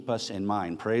us in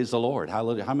mind. Praise the Lord.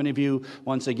 Hallelujah. How many of you,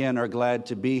 once again, are glad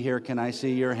to be here? Can I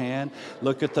see your hand?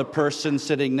 Look at the person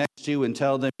sitting next to you and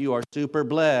tell them you are super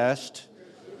blessed.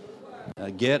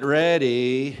 Get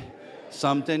ready.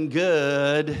 Something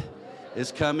good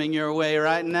is coming your way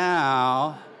right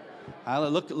now.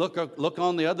 Look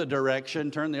on the other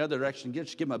direction. Turn the other direction.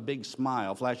 Just give them a big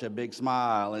smile. Flash a big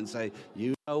smile and say,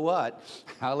 you know what?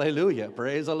 Hallelujah.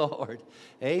 Praise the Lord.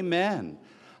 Amen.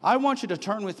 I want you to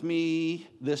turn with me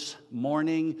this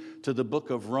morning to the book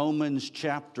of Romans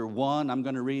chapter 1. I'm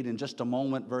going to read in just a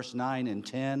moment verse 9 and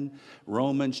 10.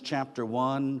 Romans chapter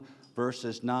 1,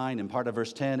 verses 9 and part of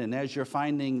verse 10. And as you're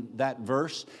finding that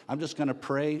verse, I'm just going to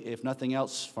pray, if nothing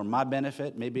else, for my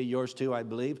benefit, maybe yours too, I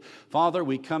believe. Father,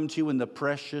 we come to you in the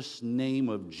precious name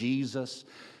of Jesus.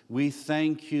 We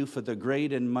thank you for the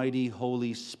great and mighty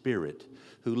Holy Spirit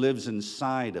who lives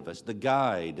inside of us, the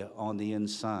guide on the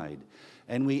inside.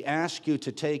 And we ask you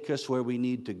to take us where we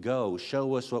need to go,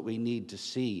 show us what we need to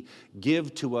see,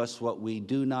 give to us what we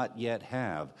do not yet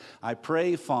have. I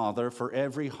pray, Father, for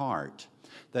every heart,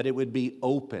 that it would be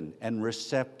open and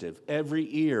receptive, every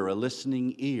ear a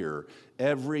listening ear,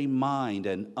 every mind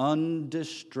an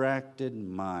undistracted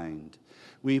mind.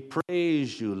 We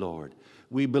praise you, Lord.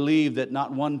 We believe that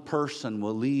not one person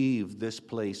will leave this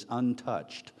place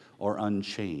untouched or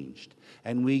unchanged.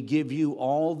 And we give you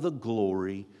all the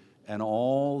glory and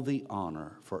all the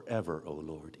honor forever, O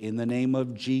Lord. In the name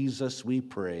of Jesus we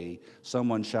pray.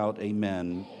 Someone shout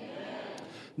amen.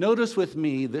 Notice with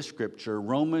me this scripture,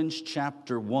 Romans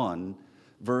chapter 1,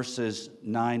 verses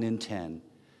 9 and 10.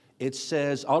 It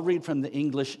says, I'll read from the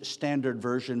English Standard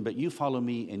Version, but you follow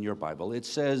me in your Bible. It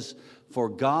says, "For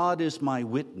God is my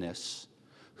witness,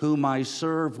 whom I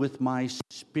serve with my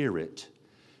spirit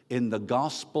in the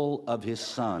gospel of his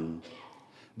Son,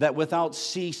 that without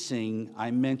ceasing I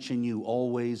mention you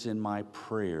always in my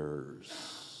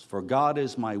prayers. For God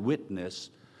is my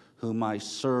witness, whom I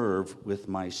serve with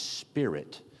my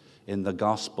spirit in the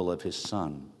gospel of his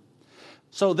Son."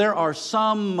 So there are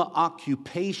some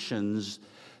occupations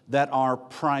that are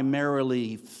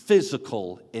primarily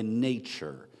physical in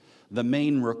nature. The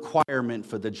main requirement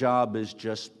for the job is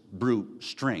just brute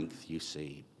strength, you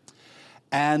see.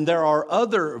 And there are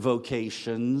other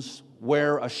vocations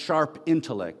where a sharp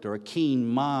intellect or a keen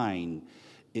mind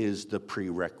is the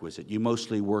prerequisite. You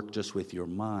mostly work just with your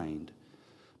mind.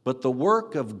 But the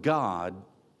work of God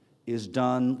is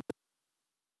done with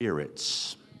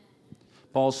spirits.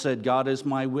 Paul said, God is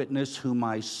my witness, whom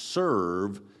I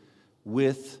serve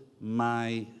with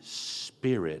my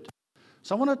spirit.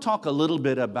 So I want to talk a little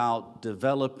bit about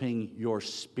developing your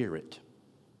spirit,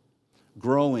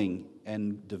 growing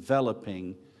and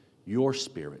developing your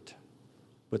spirit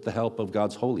with the help of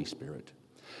God's Holy Spirit.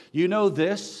 You know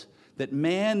this, that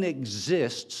man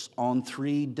exists on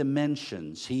three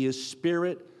dimensions. He is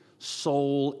spirit,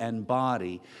 soul, and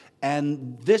body.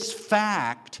 And this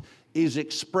fact is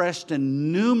expressed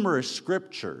in numerous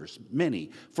scriptures, many.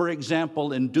 For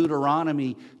example, in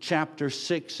Deuteronomy chapter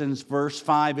 6 and verse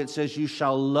 5, it says, you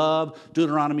shall love,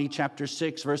 Deuteronomy chapter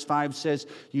 6, verse 5 says,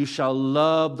 you shall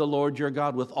love the Lord your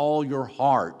God with all your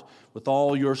heart, with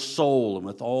all your soul, and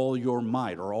with all your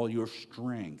might, or all your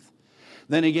strength.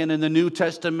 Then again in the New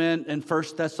Testament, in 1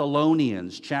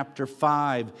 Thessalonians chapter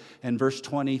 5 and verse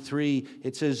 23,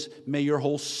 it says, may your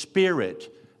whole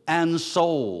spirit and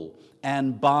soul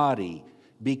and body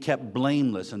be kept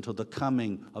blameless until the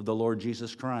coming of the Lord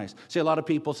Jesus Christ. See, a lot of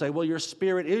people say, well, your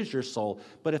spirit is your soul.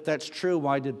 But if that's true,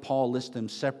 why did Paul list them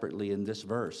separately in this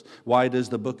verse? Why does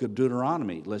the book of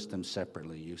Deuteronomy list them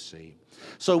separately, you see?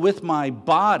 So with my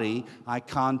body, I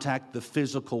contact the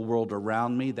physical world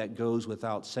around me. That goes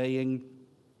without saying.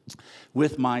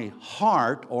 With my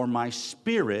heart or my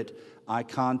spirit, I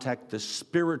contact the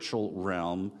spiritual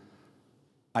realm.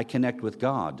 I connect with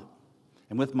God.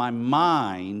 And with my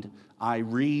mind, I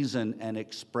reason and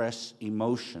express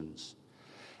emotions.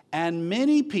 And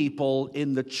many people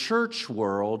in the church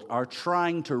world are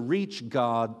trying to reach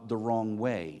God the wrong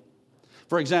way.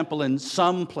 For example, in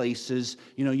some places,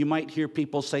 you might hear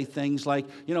people say things like,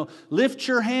 lift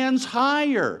your hands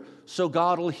higher so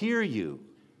God will hear you.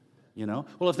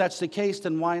 Well, if that's the case,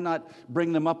 then why not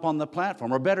bring them up on the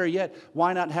platform? Or better yet,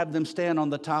 why not have them stand on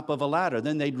the top of a ladder?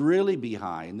 Then they'd really be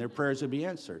high and their prayers would be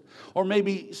answered. Or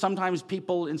maybe sometimes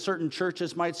people in certain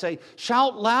churches might say,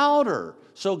 shout louder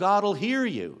so God will hear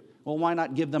you. Well, why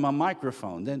not give them a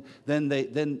microphone?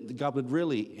 Then God would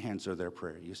really answer their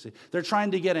prayer, you see. They're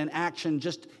trying to get an action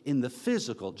just in the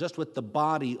physical, just with the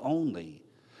body only.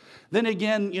 Then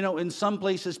again, in some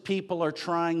places people are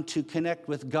trying to connect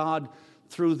with God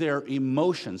through their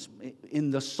emotions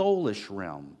in the soulish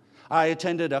realm. I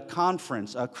attended a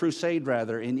conference, a crusade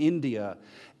rather, in India,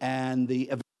 and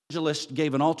the evangelist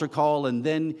gave an altar call, and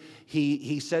then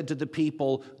he said to the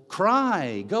people,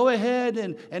 cry, go ahead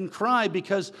and cry,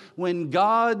 because when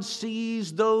God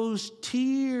sees those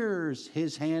tears,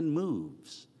 his hand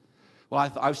moves. Well,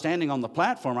 I was standing on the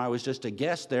platform. I was just a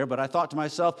guest there, but I thought to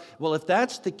myself, well, if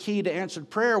that's the key to answered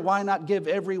prayer, why not give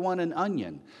everyone an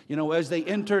onion? You know, as they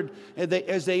entered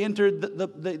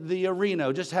the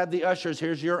arena, just had the ushers,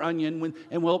 here's your onion,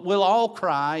 and we'll all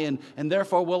cry, and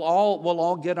therefore we'll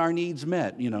all get our needs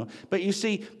met, you know. But you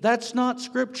see, that's not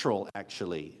scriptural,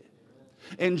 actually.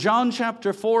 In John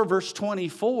chapter 4, verse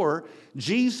 24,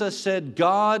 Jesus said,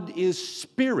 God is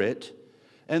spirit,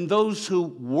 and those who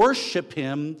worship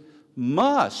him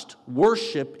must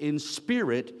worship in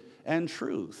spirit and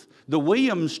truth. The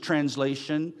Williams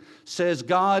translation says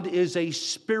God is a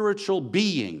spiritual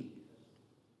being.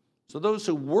 So those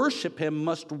who worship him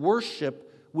must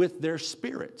worship with their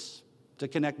spirits to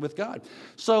connect with God.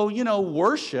 So, you know,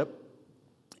 worship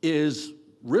is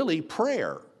really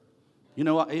prayer. You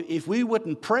know, if we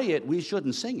wouldn't pray it, we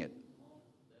shouldn't sing it.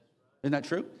 Isn't that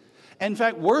true? In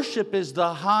fact, worship is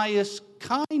the highest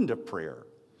kind of prayer.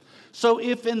 So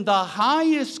if in the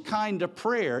highest kind of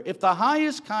prayer,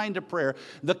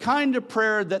 the kind of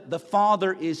prayer that the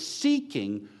Father is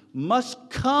seeking must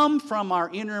come from our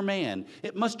inner man,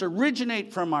 it must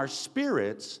originate from our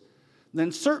spirits,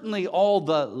 then certainly all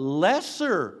the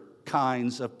lesser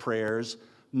kinds of prayers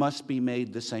must be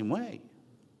made the same way,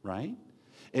 right?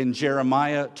 In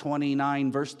Jeremiah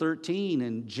 29, verse 13,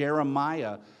 in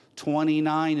Jeremiah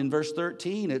 29 and verse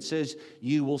 13, it says,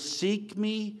 you will seek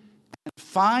me and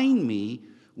find me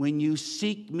when you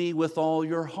seek me with all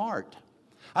your heart.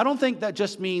 I don't think that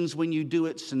just means when you do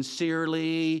it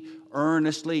sincerely,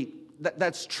 earnestly.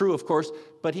 That's true, of course,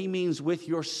 but he means with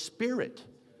your spirit,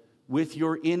 with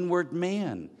your inward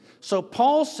man. So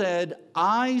Paul said,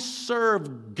 I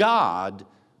serve God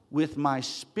with my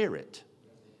spirit.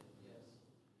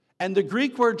 And the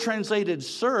Greek word translated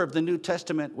serve, the New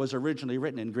Testament was originally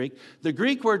written in Greek. The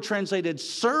Greek word translated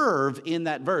serve in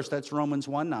that verse, that's Romans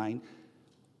 1:9,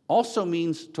 also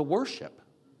means to worship.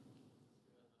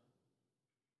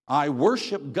 I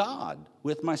worship God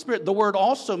with my spirit. The word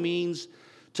also means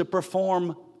to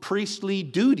perform priestly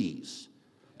duties,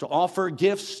 to offer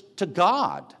gifts to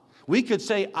God. We could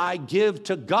say, I give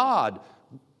to God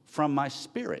from my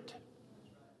spirit.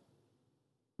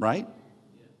 Right?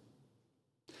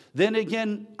 Then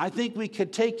again, I think we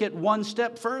could take it one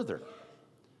step further.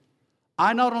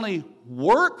 I not only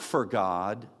work for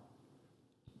God,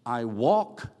 I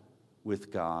walk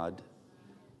with God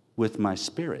with my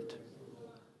spirit.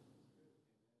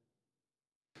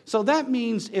 So that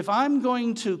means if I'm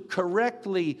going to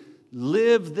correctly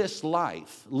live this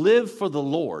life, live for the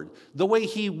Lord, the way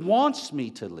he wants me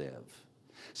to live.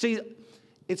 See,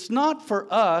 it's not for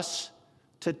us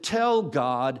to tell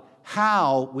God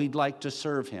how we'd like to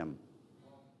serve him.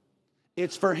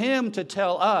 It's for him to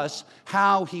tell us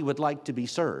how he would like to be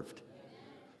served.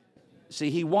 See,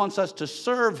 he wants us to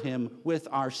serve him with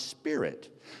our spirit.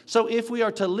 So if we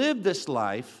are to live this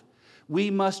life, we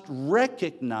must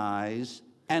recognize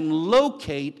and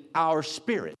locate our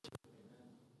spirit.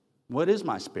 What is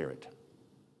my spirit?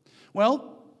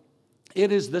 Well,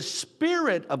 it is the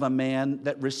spirit of a man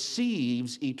that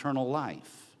receives eternal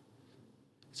life.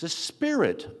 It's the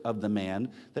spirit of the man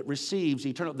that receives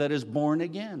eternal, that is born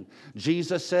again.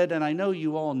 Jesus said, and I know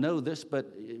you all know this,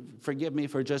 but forgive me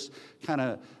for just kind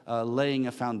of laying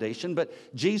a foundation, but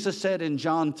Jesus said in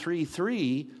John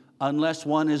 3:3, unless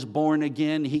one is born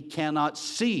again, he cannot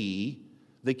see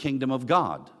the kingdom of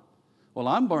God. Well,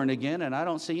 I'm born again and I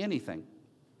don't see anything.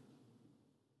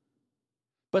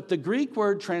 But the Greek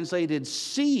word translated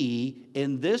see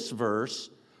in this verse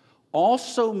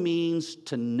also means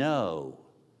to know,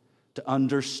 to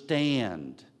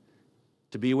understand,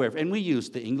 to be aware of. And we use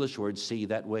the English word see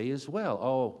that way as well.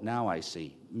 Oh, now I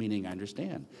see, meaning I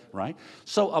understand, right?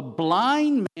 So a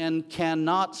blind man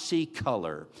cannot see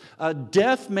color. A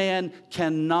deaf man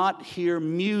cannot hear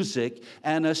music.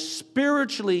 And a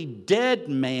spiritually dead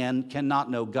man cannot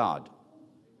know God.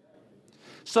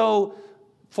 So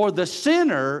for the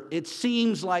sinner, it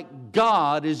seems like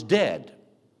God is dead.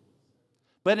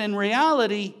 But in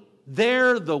reality,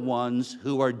 they're the ones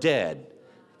who are dead.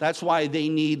 That's why they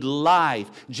need life.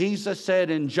 Jesus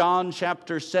said in John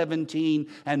chapter 17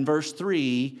 and verse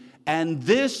 3, and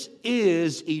this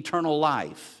is eternal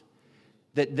life,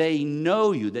 that they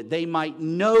know you, that they might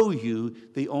know you,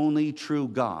 the only true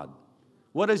God.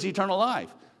 What is eternal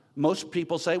life? Most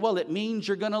people say, well, it means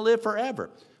you're going to live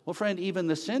forever. Well, friend, even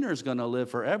the sinner's going to live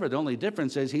forever. The only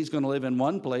difference is he's going to live in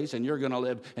one place and you're going to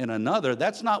live in another.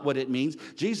 That's not what it means.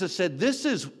 Jesus said this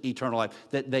is eternal life,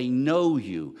 that they know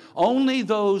you. Only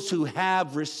those who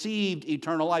have received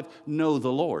eternal life know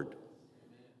the Lord.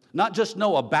 Not just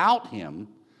know about him,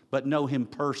 but know him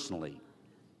personally.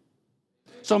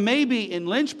 So maybe in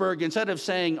Lynchburg, instead of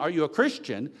saying, are you a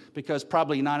Christian? Because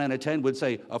probably 9 out of 10 would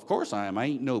say, of course I am. I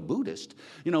ain't no Buddhist.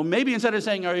 Maybe instead of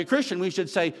saying, are you a Christian? We should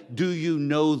say, do you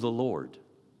know the Lord?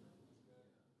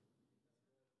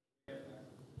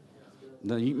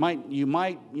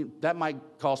 That might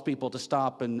cause people to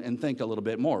stop and think a little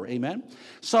bit more. Amen?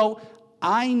 So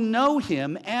I know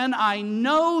him, and I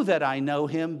know that I know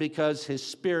him because his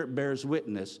Spirit bears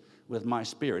witness with my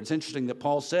spirit. It's interesting that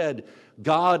Paul said,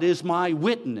 God is my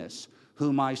witness,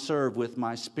 whom I serve with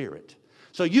my spirit.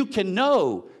 So you can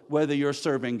know whether you're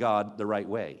serving God the right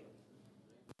way.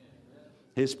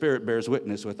 His Spirit bears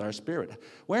witness with our spirit.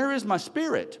 Where is my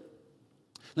spirit?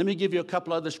 Let me give you a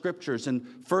couple other scriptures in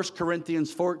 1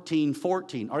 Corinthians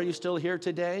 14:14. Are you still here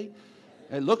today?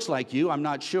 It looks like you. I'm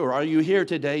not sure. Are you here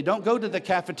today? Don't go to the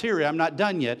cafeteria. I'm not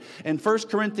done yet. In 1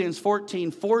 Corinthians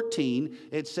 14:14,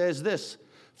 it says this,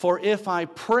 for if I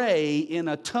pray in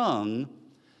a tongue,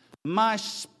 my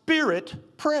spirit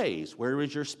prays. Where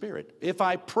is your spirit? If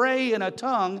I pray in a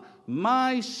tongue,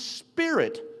 my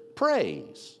spirit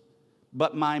prays,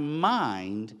 but my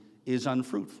mind is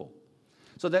unfruitful.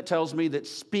 So that tells me that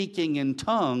speaking in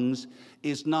tongues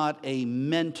is not a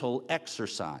mental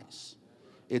exercise.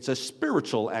 It's a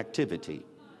spiritual activity.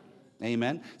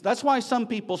 Amen. That's why some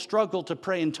people struggle to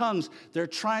pray in tongues. They're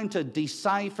trying to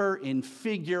decipher and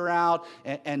figure out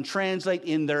and translate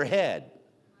in their head.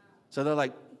 So they're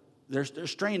like, they're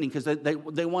straining because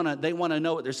they want to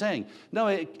know what they're saying. No,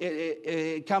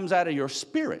 it comes out of your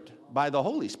spirit by the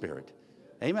Holy Spirit.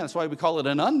 Amen. That's why we call it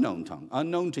an unknown tongue,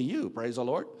 unknown to you. Praise the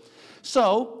Lord.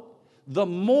 So the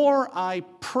more I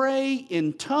pray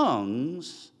in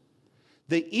tongues,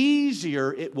 the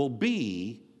easier it will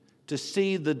be to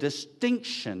see the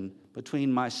distinction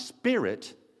between my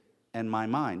spirit and my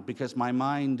mind, because my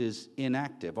mind is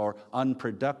inactive or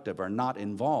unproductive or not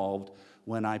involved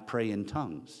when I pray in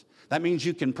tongues. That means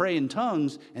you can pray in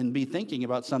tongues and be thinking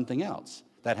about something else.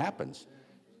 That happens.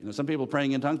 Some people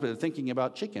praying in tongues, but they're thinking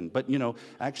about chicken. But,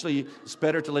 actually, it's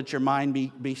better to let your mind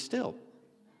be still.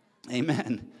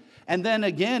 Amen. And then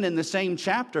again in the same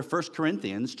chapter, 1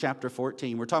 Corinthians chapter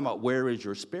 14, we're talking about where is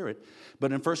your spirit.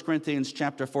 But in 1 Corinthians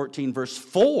chapter 14, verse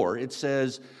 4, it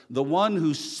says, the one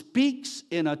who speaks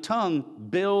in a tongue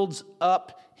builds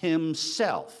up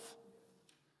himself.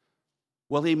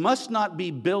 Well, he must not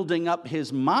be building up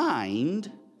his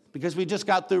mind, because we just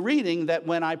got through reading that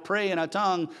when I pray in a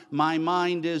tongue, my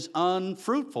mind is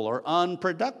unfruitful or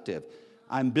unproductive.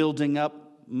 I'm building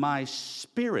up my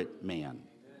spirit man.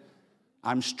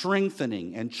 I'm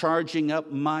strengthening and charging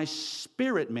up my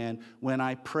spirit man when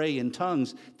I pray in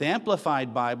tongues. The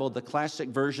Amplified Bible, the classic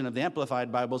version of the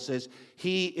Amplified Bible, says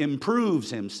he improves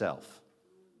himself.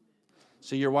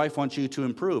 So your wife wants you to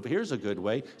improve. Here's a good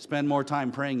way. Spend more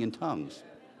time praying in tongues.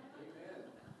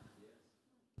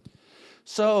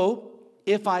 So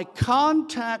if I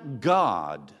contact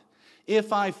God,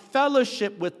 if I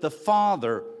fellowship with the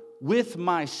Father with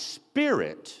my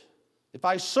spirit, if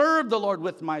I serve the Lord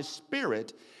with my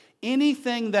spirit,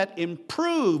 anything that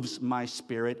improves my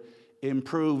spirit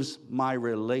improves my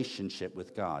relationship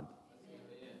with God.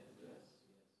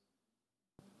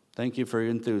 Thank you for your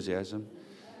enthusiasm.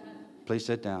 Please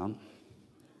sit down.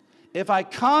 If I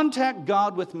contact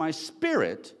God with my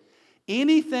spirit,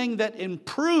 anything that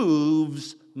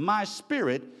improves my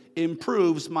spirit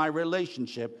improves my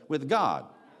relationship with God.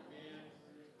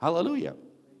 Hallelujah.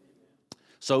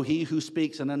 So he who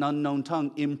speaks in an unknown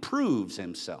tongue improves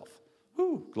himself.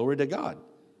 Whew, glory to God.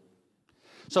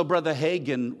 So Brother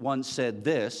Hagin once said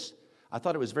this. I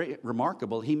thought it was very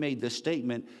remarkable. He made this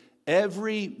statement: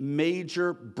 every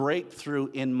major breakthrough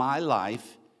in my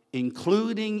life,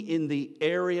 including in the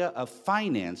area of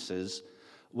finances,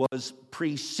 was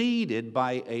preceded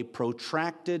by a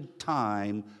protracted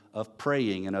time of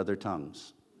praying in other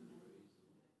tongues.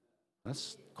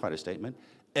 That's quite a statement.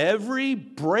 Every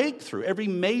breakthrough, every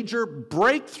major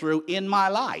breakthrough in my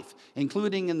life,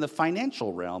 including in the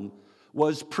financial realm,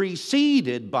 was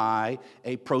preceded by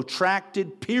a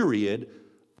protracted period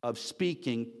of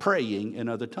speaking, praying in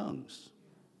other tongues.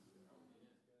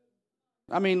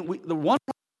 I mean, the one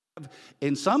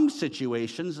in some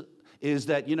situations is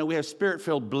that, we have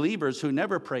spirit-filled believers who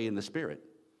never pray in the Spirit.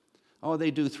 Oh,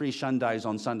 they do 3 shundais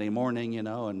on Sunday morning,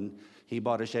 and he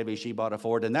bought a Chevy, she bought a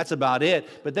Ford, and that's about it.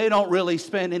 But they don't really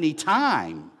spend any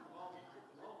time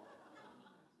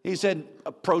He said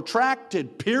a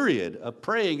protracted period of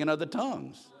praying in other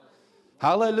tongues.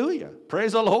 Hallelujah.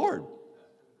 Praise the Lord.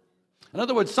 In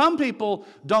other words, some people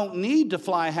don't need to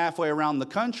fly halfway around the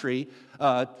country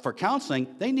for counseling.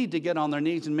 They need to get on their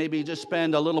knees and maybe just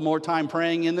spend a little more time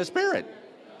praying in the Spirit.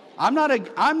 I'm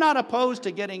not opposed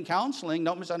to getting counseling,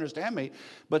 don't misunderstand me,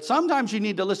 but sometimes you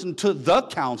need to listen to the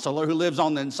counselor who lives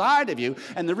on the inside of you,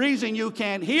 and the reason you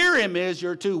can't hear him is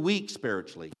you're too weak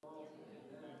spiritually.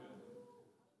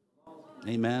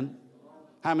 Amen.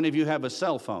 How many of you have a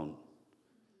cell phone?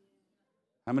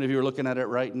 How many of you are looking at it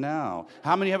right now?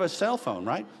 How many have a cell phone,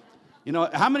 right? You know,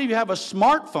 how many of you have a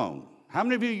smartphone? How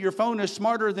many of you, your phone is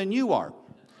smarter than you are?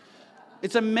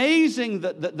 It's amazing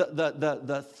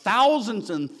the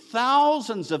thousands and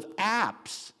thousands of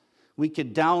apps we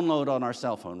could download on our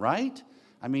cell phone, right?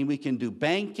 I mean, we can do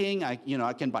banking. I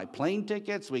can buy plane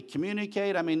tickets. We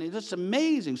communicate. I mean, it's just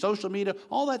amazing. Social media,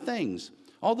 all those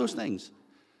things.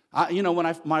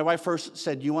 When my wife first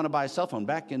said, "You want to buy a cell phone?"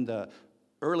 back in the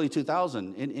early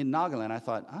 2000 in Nagaland, I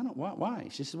thought, why?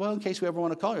 She said, well, in case we ever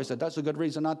want to call you. I said, that's a good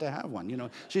reason not to have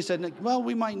one. She said, well,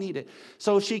 we might need it.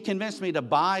 So she convinced me to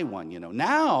buy one.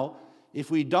 Now, if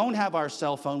we don't have our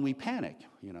cell phone, we panic.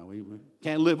 We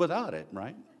can't live without it,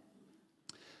 right?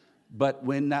 But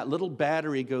when that little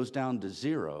battery goes down to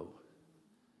zero,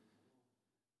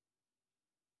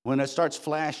 when it starts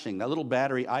flashing, that little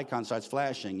battery icon starts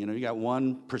flashing, you got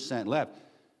 1% left.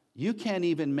 You can't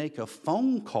even make a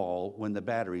phone call when the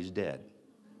battery's dead.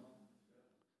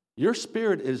 Your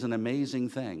spirit is an amazing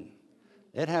thing.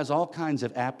 It has all kinds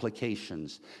of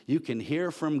applications. You can hear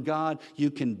from God.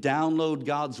 You can download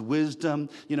God's wisdom.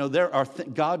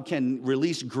 God can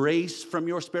release grace from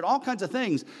your spirit, all kinds of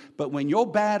things. But when your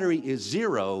battery is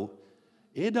zero,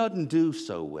 it doesn't do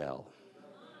so well.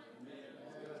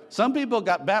 Some people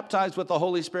got baptized with the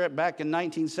Holy Spirit back in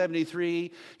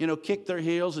 1973, kicked their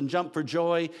heels and jumped for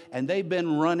joy, and they've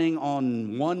been running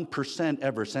on 1%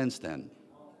 ever since then.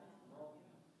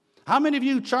 How many of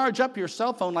you charge up your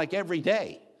cell phone like every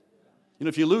day?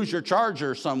 If you lose your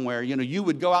charger somewhere, you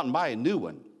would go out and buy a new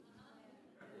one.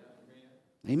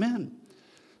 Amen.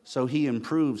 So he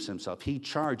improves himself. He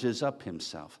charges up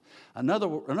himself. In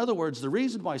other words, the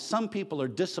reason why some people are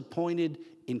disappointed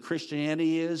in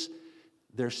Christianity is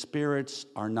their spirits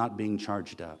are not being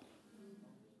charged up.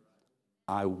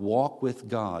 I walk with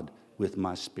God with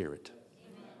my spirit.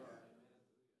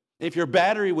 If your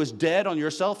battery was dead on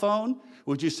your cell phone,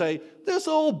 would you say, this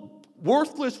old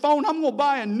worthless phone, I'm going to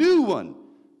buy a new one?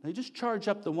 They just charge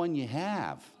up the one you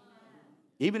have.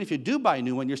 Even if you do buy a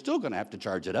new one, you're still going to have to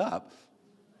charge it up.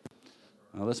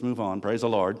 Well, let's move on. Praise the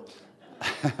Lord.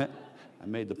 I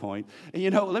made the point.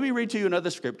 And let me read to you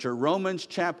another scripture, Romans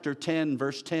chapter 10,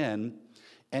 verse 10.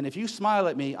 And if you smile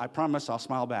at me, I promise I'll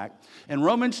smile back. In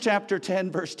Romans chapter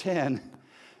 10, verse 10,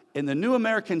 in the New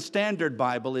American Standard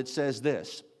Bible, it says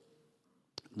this.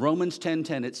 Romans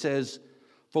 10:10, it says,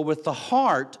 for with the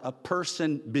heart a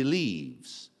person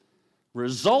believes,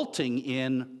 resulting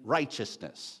in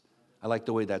righteousness. I like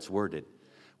the way that's worded.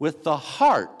 With the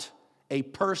heart a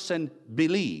person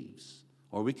believes,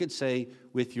 or we could say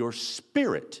with your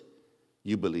spirit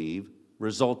you believe,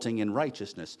 resulting in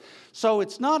righteousness. So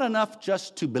it's not enough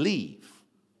just to believe.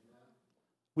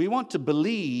 We want to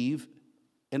believe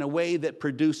in a way that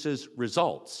produces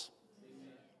results.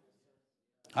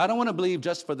 I don't want to believe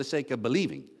just for the sake of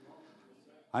believing.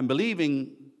 I'm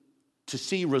believing to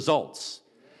see results.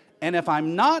 And if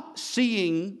I'm not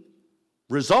seeing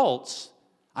results,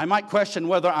 I might question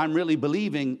whether I'm really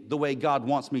believing the way God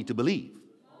wants me to believe.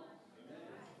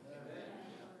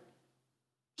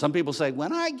 Some people say,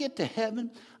 when I get to heaven,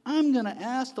 I'm going to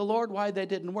ask the Lord why they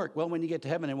didn't work. Well, when you get to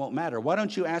heaven, it won't matter. Why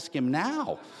don't you ask him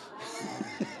now?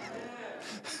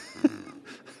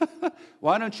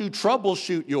 Why don't you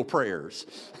troubleshoot your prayers?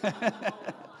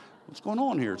 What's going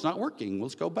on here? It's not working.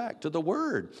 Let's go back to the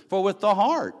word. For with the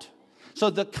heart.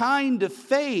 So the kind of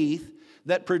faith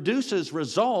that produces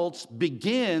results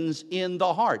begins in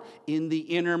the heart, in the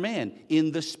inner man,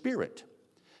 in the spirit.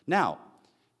 Now,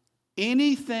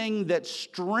 anything that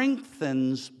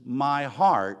strengthens my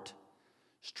heart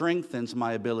strengthens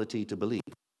my ability to believe.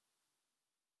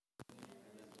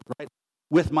 Right?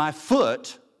 With my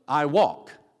foot, I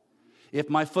walk. If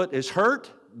my foot is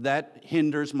hurt, that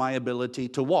hinders my ability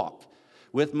to walk.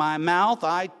 With my mouth,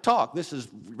 I talk. This is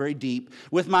very deep.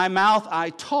 With my mouth,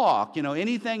 I talk.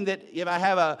 Anything that, if I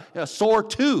have a sore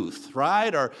tooth,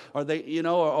 right, or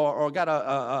got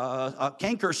a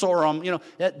canker sore on,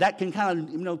 that can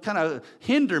kind of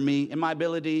hinder me in my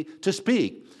ability to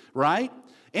speak, right?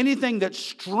 Anything that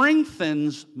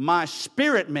strengthens my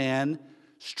spirit man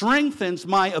strengthens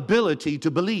my ability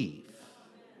to believe.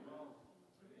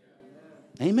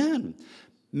 Amen.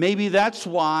 Maybe that's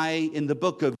why in the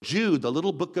book of Jude, the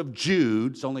little book of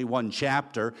Jude, it's only one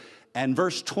chapter, and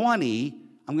verse 20,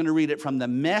 I'm going to read it from the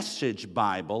Message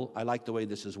Bible. I like the way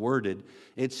this is worded.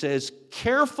 It says,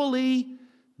 carefully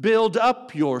build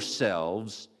up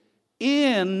yourselves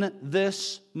in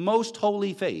this most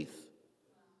holy faith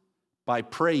by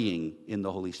praying in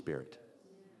the Holy Spirit.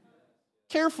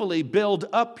 Carefully build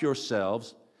up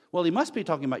yourselves. Well, he must be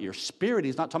talking about your spirit.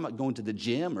 He's not talking about going to the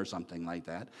gym or something like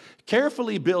that.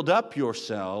 Carefully build up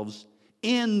yourselves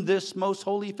in this most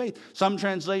holy faith. Some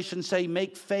translations say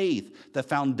make faith the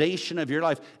foundation of your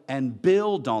life and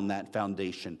build on that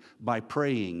foundation by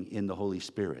praying in the Holy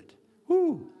Spirit.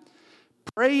 Woo.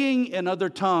 Praying in other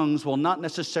tongues will not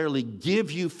necessarily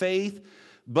give you faith,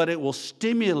 but it will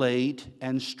stimulate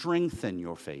and strengthen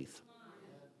your faith.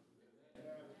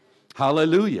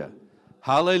 Hallelujah.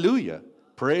 Hallelujah.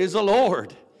 Praise the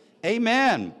Lord.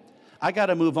 Amen. I got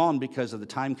to move on because of the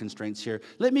time constraints here.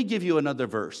 Let me give you another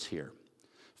verse here.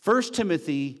 1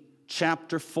 Timothy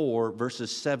chapter 4,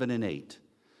 verses 7 and 8.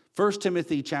 1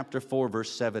 Timothy chapter 4,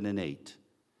 verse 7 and 8.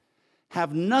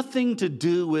 Have nothing to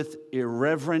do with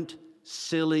irreverent,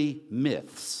 silly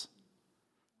myths.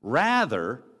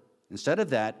 Rather, instead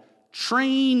of that,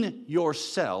 train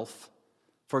yourself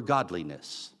for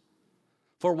godliness.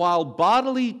 For while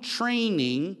bodily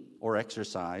training or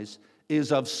exercise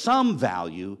is of some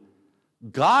value,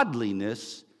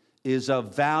 godliness is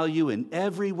of value in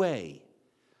every way,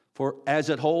 for as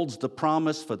it holds the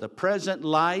promise for the present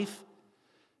life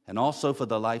and also for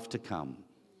the life to come.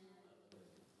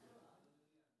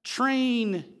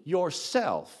 Train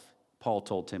yourself, Paul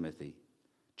told Timothy.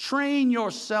 Train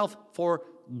yourself for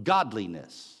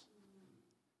godliness.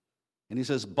 And he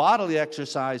says bodily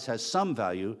exercise has some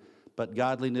value, but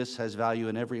godliness has value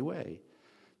in every way.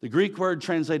 The Greek word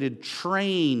translated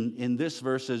train in this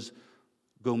verse is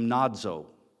gymnazo.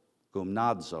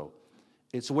 Gymnazo.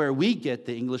 It's where we get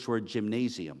the English word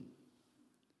gymnasium.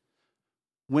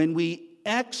 When we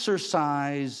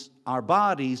exercise our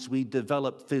bodies, we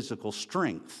develop physical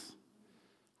strength,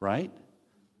 right?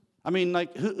 I mean,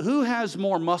 like, who has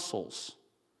more muscles?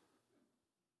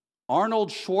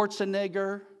 Arnold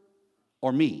Schwarzenegger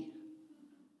or me?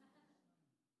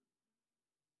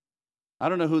 I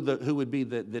don't know who would be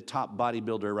the top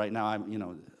bodybuilder right now.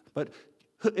 But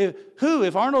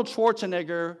if Arnold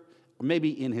Schwarzenegger,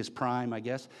 maybe in his prime, I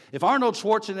guess, if Arnold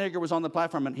Schwarzenegger was on the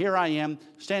platform and here I am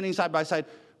standing side by side,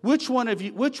 which one of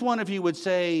you would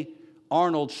say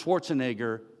Arnold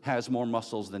Schwarzenegger has more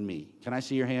muscles than me? Can I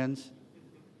see your hands?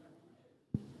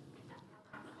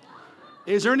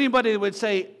 Is there anybody that would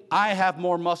say I have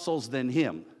more muscles than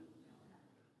him?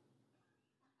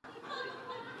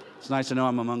 It's nice to know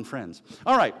I'm among friends.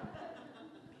 All right.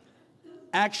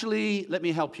 Actually, let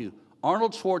me help you.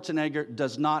 Arnold Schwarzenegger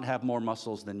does not have more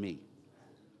muscles than me.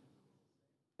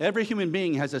 Every human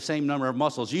being has the same number of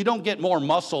muscles. You don't get more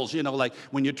muscles, like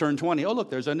when you turn 20. Oh, look,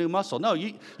 there's a new muscle. No,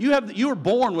 you were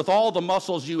born with all the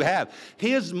muscles you have.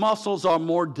 His muscles are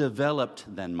more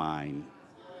developed than mine.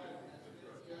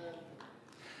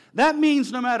 That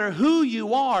means no matter who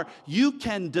you are, you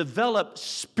can develop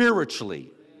spiritually.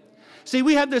 See,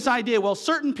 we have this idea, well,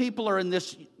 certain people are in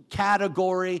this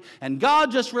category, and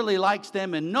God just really likes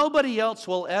them, and nobody else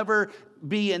will ever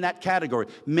be in that category.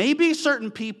 Maybe certain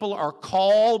people are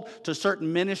called to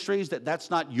certain ministries,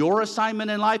 that's not your assignment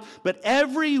in life, but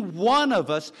every one of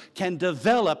us can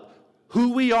develop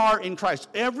who we are in Christ.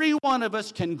 Every one of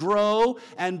us can grow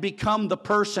and become the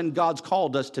person God's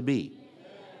called us to be.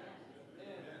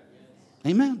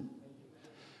 Amen.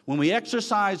 When we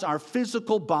exercise our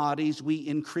physical bodies, we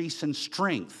increase in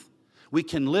strength. We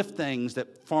can lift things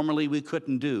that formerly we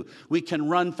couldn't do. We can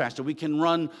run faster. We can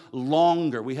run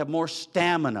longer. We have more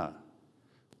stamina.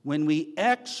 When we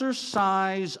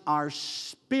exercise our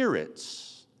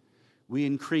spirits, we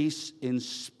increase in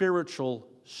spiritual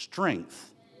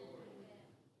strength.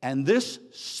 And this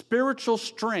spiritual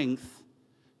strength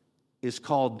is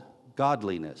called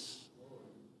godliness.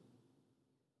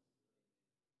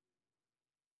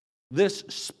 This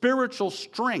spiritual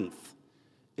strength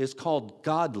is called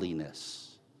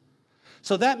godliness.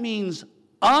 So that means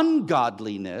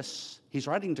ungodliness, he's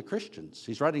writing to Christians.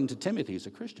 He's writing to Timothy, who's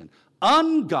a Christian.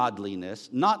 Ungodliness,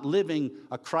 not living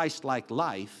a Christ-like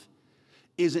life,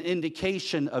 is an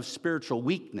indication of spiritual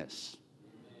weakness.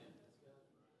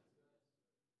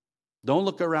 Don't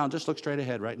look around, just look straight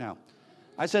ahead right now.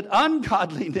 I said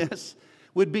ungodliness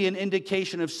would be an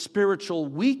indication of spiritual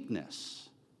weakness.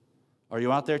 Are you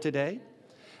out there today?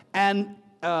 And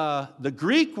the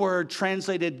Greek word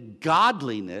translated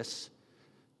godliness,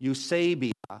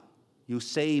 eusebia,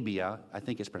 I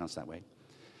think it's pronounced that way.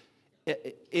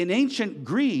 In ancient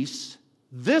Greece,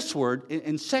 this word,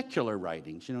 in secular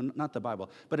writings, not the Bible,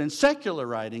 but in secular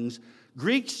writings,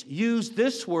 Greeks used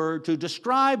this word to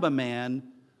describe a man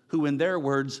who, in their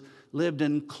words, lived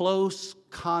in close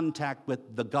contact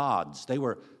with the gods. They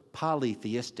were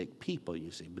polytheistic people,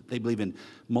 you see, but they believe in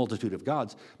multitude of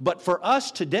gods. But for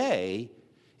us today,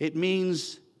 it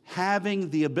means having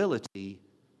the ability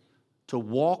to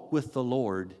walk with the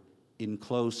Lord in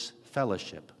close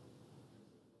fellowship.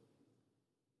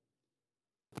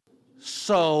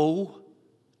 So,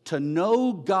 to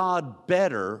know God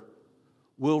better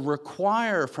will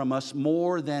require from us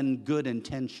more than good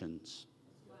intentions.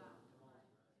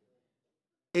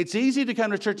 It's easy to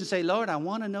come to church and say, Lord, I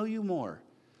want to know you more.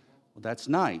 Well, that's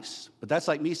nice, but that's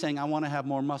like me saying, I want to have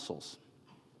more muscles.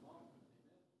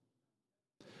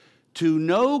 To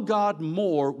know God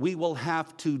more, we will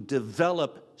have to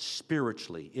develop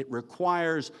spiritually. It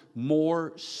requires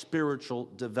more spiritual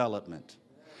development.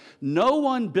 No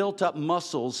one built up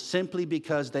muscles simply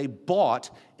because they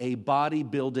bought a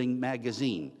bodybuilding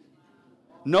magazine.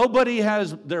 Nobody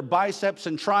has their biceps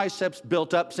and triceps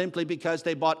built up simply because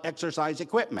they bought exercise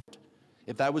equipment.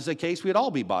 If that was the case, we'd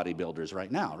all be bodybuilders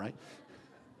right now, right?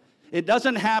 It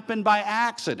doesn't happen by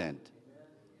accident.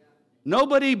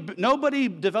 Nobody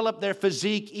developed their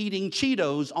physique eating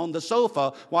Cheetos on the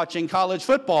sofa watching college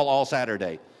football all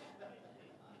Saturday.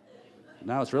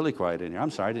 Now it's really quiet in here.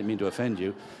 I'm sorry, I didn't mean to offend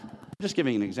you. I'm just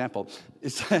giving an example.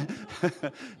 It's,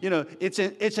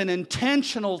 it's an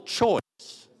intentional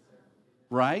choice,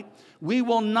 right? We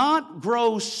will not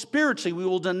grow spiritually. We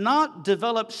will not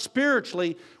develop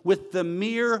spiritually with the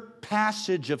mere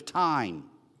passage of time.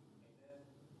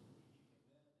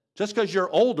 Just because you're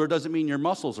older doesn't mean your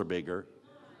muscles are bigger.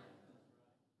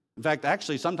 In fact,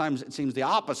 actually, sometimes it seems the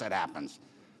opposite happens.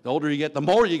 The older you get, the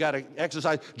more you got to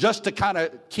exercise just to kind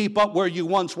of keep up where you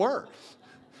once were.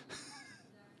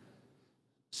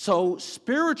 So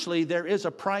spiritually, there is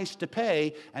a price to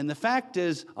pay, and the fact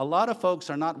is, a lot of folks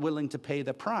are not willing to pay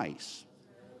the price.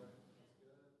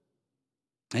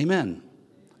 Amen.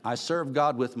 I serve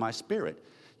God with my spirit.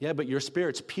 Yeah, but your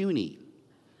spirit's puny.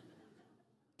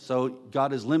 So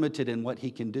God is limited in what He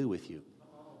can do with you.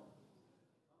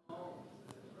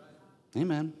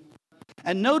 Amen.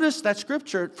 And notice that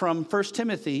scripture from 1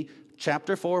 Timothy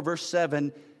chapter 4, verse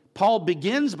 7. Paul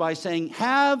begins by saying,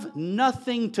 have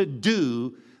nothing to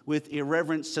do with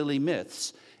irreverent, silly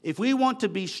myths. If we want to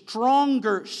be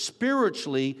stronger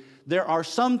spiritually, there are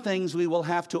some things we will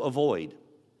have to avoid.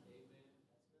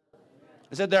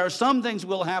 I said there are some things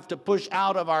we'll have to push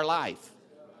out of our life.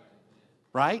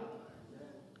 Right?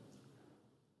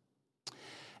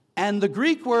 And the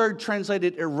Greek word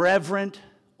translated irreverent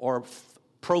or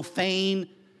profane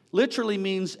literally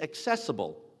means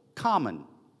accessible, common,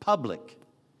 public.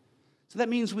 So that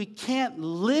means we can't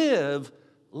live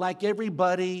like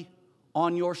everybody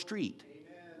on your street.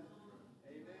 Amen.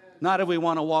 Amen. Not if we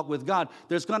want to walk with God.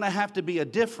 There's going to have to be a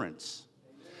difference.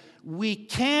 Amen. We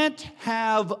can't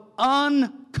have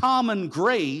uncommon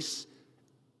grace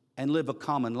and live a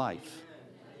common life.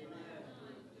 Amen.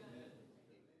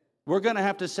 We're going to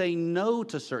have to say no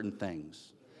to certain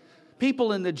things.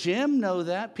 People in the gym know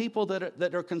that. People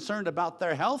that are concerned about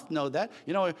their health know that.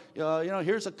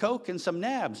 Here's a Coke and some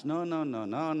nabs. No.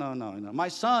 My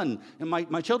son and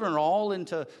my children are all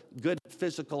into good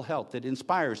physical health. It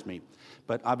inspires me.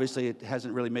 But obviously it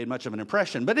hasn't really made much of an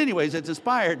impression. But anyways, it's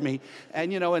inspired me.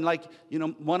 And,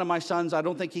 one of my sons, I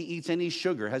don't think he eats any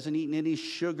sugar. Hasn't eaten any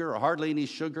sugar or hardly any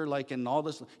sugar like in all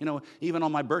this. Even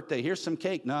on my birthday, here's some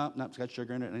cake. No, it's got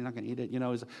sugar in it. They're not going to eat it.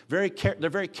 They're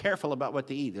very careful about what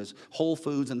they eat. There's Whole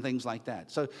Foods and things like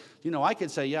that. So, I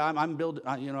could say, yeah, I'm building,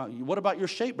 what about your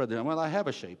shape, brother? Well, I have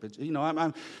a shape. It's,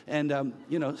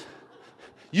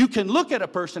 you can look at a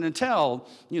person and tell,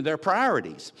 their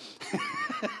priorities.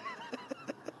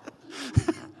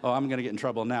 Oh, I'm going to get in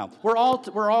trouble now. We're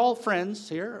all friends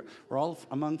here. We're all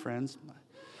among friends.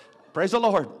 Praise the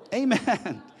Lord.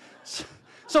 Amen.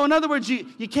 So in other words,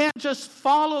 you can't just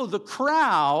follow the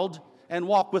crowd and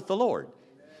walk with the Lord.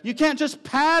 You can't just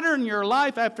pattern your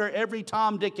life after every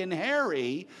Tom, Dick, and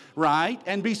Harry, right,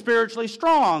 and be spiritually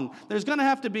strong. There's going to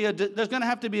have to be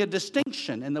a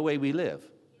distinction in the way we live.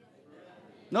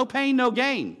 No pain, no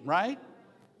gain, right?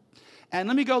 And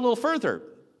let me go a little further.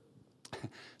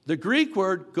 The Greek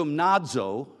word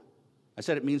gymnazo, I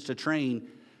said it means to train,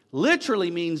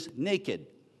 literally means naked.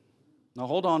 Now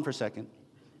hold on for a second.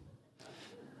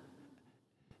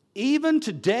 Even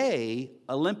today,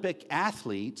 Olympic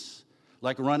athletes,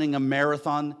 like running a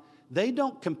marathon, they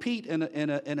don't compete in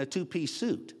a two-piece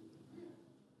suit,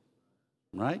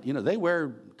 right? They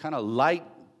wear kind of light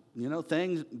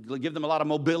things, give them a lot of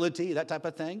mobility, that type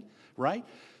of thing, right?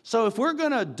 So if we're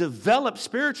going to develop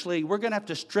spiritually, we're going to have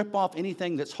to strip off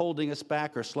anything that's holding us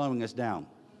back or slowing us down.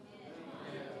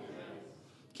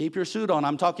 Keep your suit on.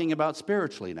 I'm talking about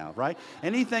spiritually now, right?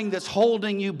 Anything that's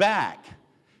holding you back.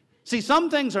 See, some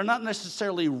things are not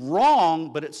necessarily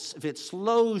wrong, but if it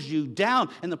slows you down.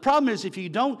 And the problem is if you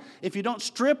don't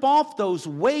strip off those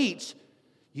weights,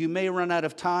 you may run out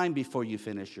of time before you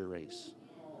finish your race.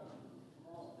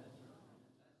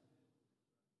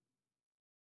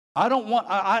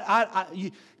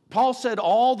 Paul said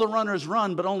all the runners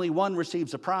run, but only one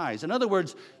receives a prize. In other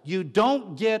words, you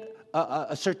don't get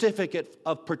a certificate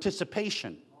of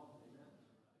participation.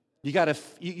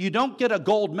 You don't get a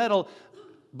gold medal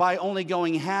by only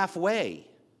going halfway.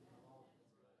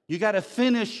 You got to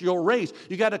finish your race.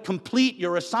 You got to complete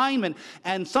your assignment.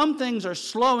 And some things are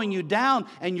slowing you down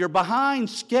and you're behind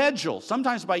schedule,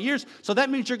 sometimes by years. So that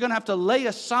means you're going to have to lay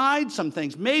aside some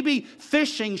things. Maybe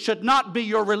fishing should not be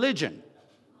your religion.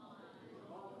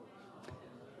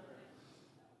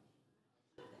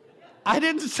 I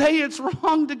didn't say it's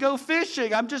wrong to go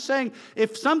fishing. I'm just saying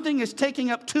if something is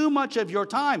taking up too much of your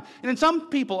time, and then some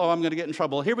people, I'm going to get in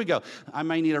trouble. Here we go. I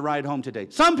may need a ride home today.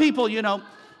 Some people,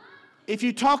 if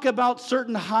you talk about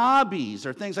certain hobbies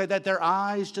or things like that, their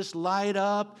eyes just light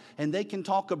up and they can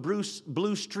talk a blue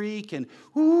streak and,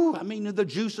 the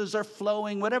juices are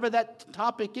flowing, whatever that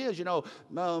topic is,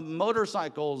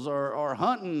 motorcycles or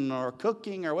hunting or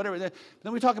cooking or whatever. Then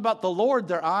we talk about the Lord,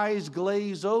 their eyes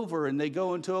glaze over and they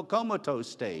go into a comatose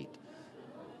state.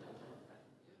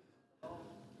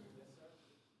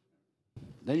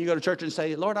 Then you go to church and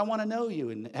say, Lord, I want to know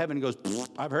you. And heaven goes,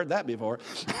 I've heard that before.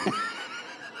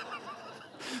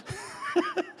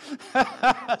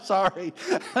 Sorry.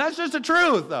 That's just the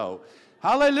truth, though.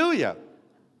 Hallelujah.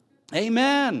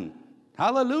 Amen.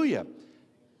 Hallelujah.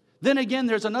 Then again,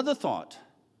 there's another thought.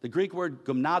 The Greek word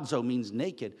gymnazo means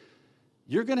naked.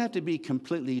 You're going to have to be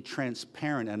completely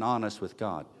transparent and honest with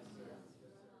God.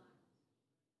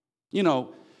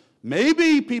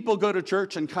 Maybe people go to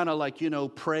church and kind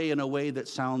of pray in a way that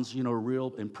sounds,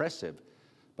 real impressive.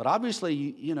 But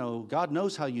obviously, God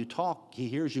knows how you talk. He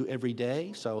hears you every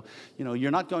day. So,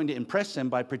 you're not going to impress him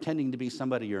by pretending to be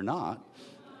somebody you're not.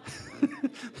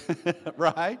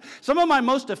 Right? Some of my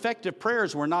most effective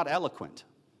prayers were not eloquent.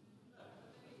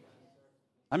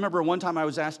 I remember one time I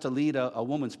was asked to lead a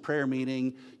woman's prayer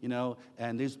meeting,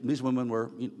 and these women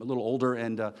were a little older.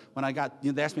 And when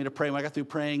they asked me to pray, when I got through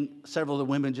praying, several of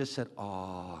the women just said,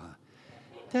 "Oh,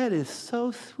 that is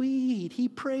so sweet. He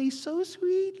prays so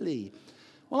sweetly."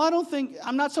 Well,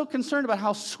 I'm not so concerned about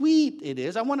how sweet it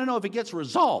is. I want to know if it gets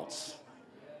results.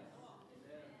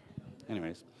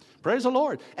 Anyways, praise the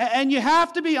Lord. And you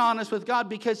have to be honest with God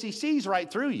because he sees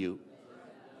right through you.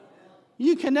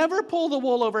 You can never pull the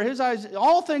wool over his eyes.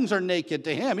 All things are naked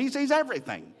to him. He sees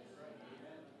everything.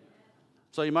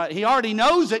 So he already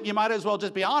knows it. You might as well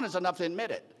just be honest enough to admit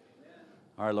it.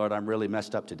 All right, Lord, I'm really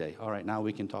messed up today. All right, now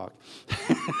we can talk.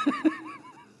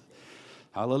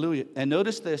 Hallelujah. And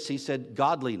notice this, he said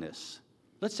godliness.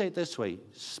 Let's say it this way,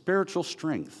 spiritual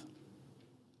strength.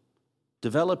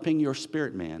 Developing your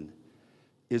spirit man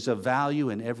is of value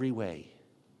in every way.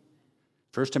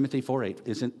 1 Timothy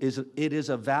 4:8, it is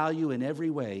of value in every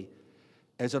way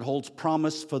as it holds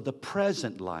promise for the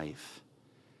present life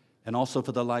and also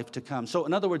for the life to come. So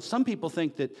in other words, some people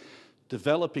think that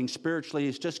developing spiritually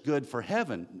is just good for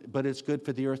heaven, but it's good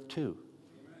for the earth too.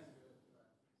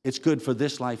 It's good for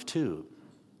this life too.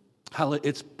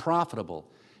 It's profitable.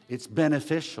 It's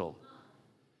beneficial.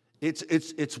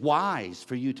 It's wise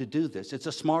for you to do this. It's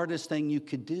the smartest thing you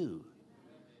could do.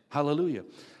 Hallelujah.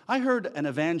 I heard an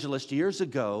evangelist years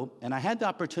ago, and I had the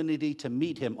opportunity to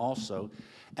meet him also.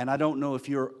 And I don't know if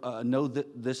you know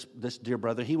this dear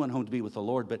brother. He went home to be with the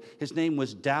Lord, but his name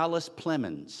was Dallas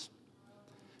Plemons.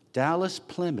 Dallas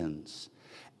Plemons.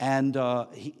 And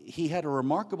he had a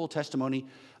remarkable testimony.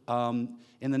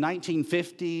 In the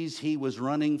 1950s, he was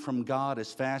running from God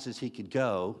as fast as he could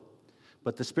go,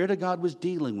 but the Spirit of God was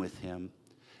dealing with him.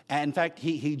 And in fact,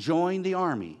 he joined the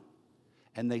army,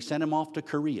 and they sent him off to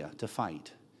Korea to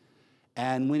fight.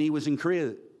 And when he was in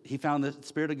Korea, he found that the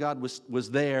Spirit of God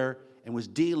was there and was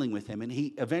dealing with him. And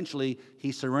he eventually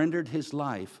surrendered his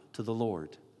life to the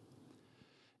Lord.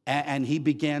 And he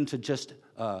began to just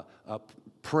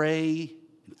pray,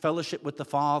 fellowship with the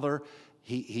Father.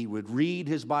 He would read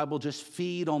his Bible, just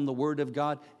feed on the Word of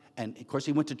God. And, of course,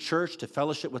 he went to church to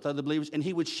fellowship with other believers. And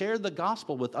he would share the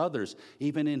gospel with others,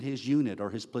 even in his unit or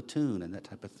his platoon and that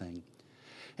type of thing.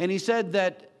 And he said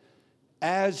that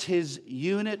as his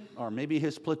unit or maybe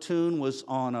his platoon was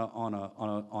on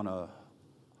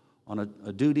on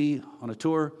a duty, on a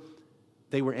tour.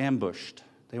 They were ambushed.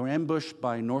 They were ambushed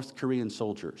by North Korean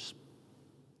soldiers.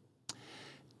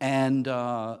 And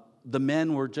the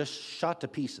men were just shot to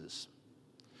pieces.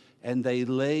 And they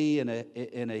lay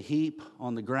in a heap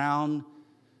on the ground,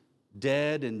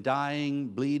 dead and dying,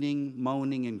 bleeding,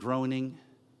 moaning and groaning.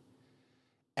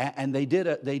 And they did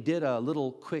a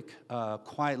little quick,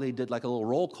 quietly did like a little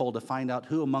roll call to find out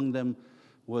who among them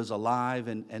was alive.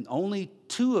 And only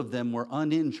 2 of them were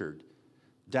uninjured,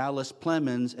 Dallas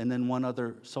Plemons and then one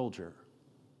other soldier.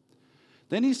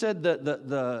 Then he said that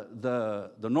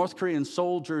the North Korean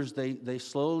soldiers, they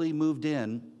slowly moved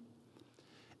in,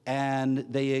 and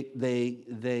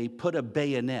they put a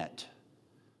bayonet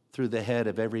through the head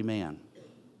of every man.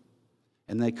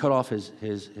 And they cut off his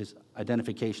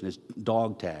identification, his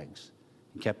dog tags,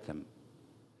 and kept them.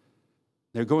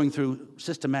 They're going through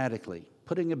systematically,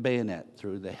 putting a bayonet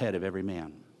through the head of every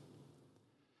man.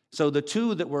 So the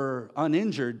 2 that were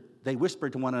uninjured, they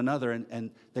whispered to one another,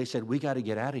 and they said, we got to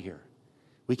get out of here.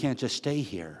 We can't just stay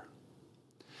here.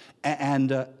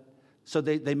 And so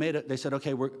they said,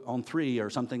 okay, we're on 3 or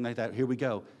something like that. Here we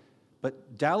go.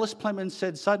 But Dallas Plemons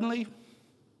said, suddenly,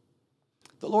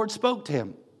 the Lord spoke to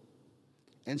him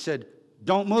and said,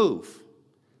 don't move.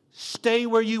 Stay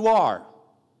where you are.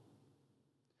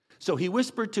 So he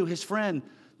whispered to his friend,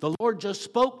 the Lord just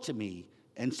spoke to me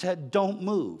and said, don't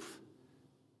move.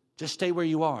 Just stay where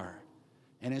you are.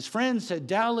 And his friend said,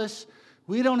 Dallas,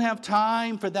 we don't have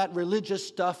time for that religious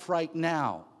stuff right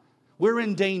now. We're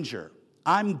in danger.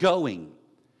 I'm going.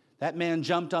 That man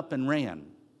jumped up and ran.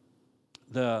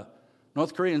 The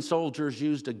North Korean soldiers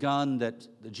used a gun that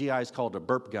the GIs called a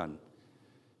burp gun.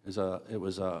 It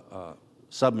was a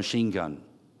submachine gun,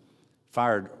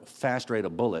 fired fast rate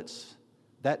of bullets.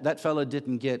 That fellow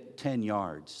didn't get 10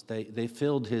 yards. They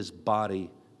filled his body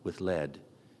with lead,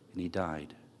 and he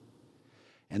died.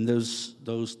 And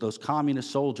those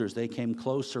communist soldiers, they came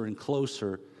closer and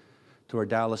closer to where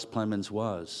Dallas Plemons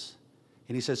was.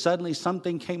 And he said, suddenly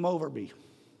something came over me,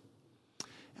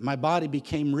 and my body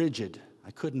became rigid.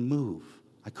 I couldn't move.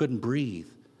 I couldn't breathe.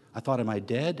 I thought, am I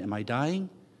dead? Am I dying?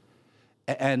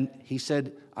 And he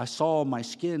said, I saw my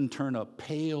skin turn a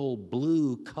pale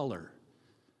blue color.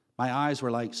 My eyes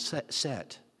were like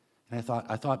set. And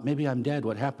I thought, maybe I'm dead.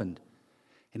 What happened?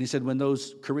 And he said, when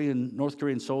those North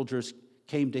Korean soldiers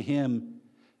came to him,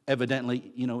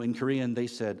 evidently, in Korean, they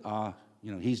said,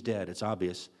 he's dead. It's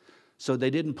obvious. So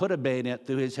they didn't put a bayonet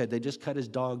through his head. They just cut his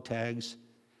dog tags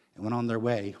and went on their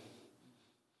way.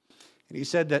 And he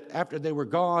said that after they were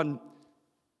gone,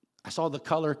 I saw the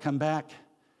color come back.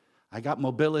 I got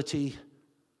mobility.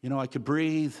 I could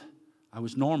breathe. I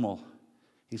was normal.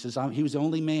 He says, he was the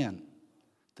only man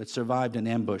that survived an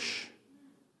ambush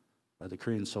by the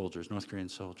Korean soldiers, North Korean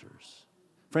soldiers.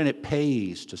 Friend, it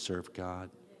pays to serve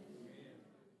God.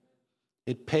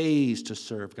 It pays to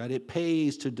serve God. It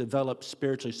pays to develop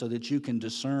spiritually so that you can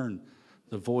discern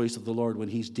the voice of the Lord when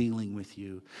He's dealing with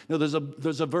you. There's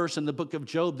a verse in the book of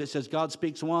Job that says God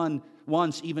speaks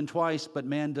once, even twice, but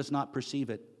man does not perceive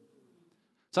it.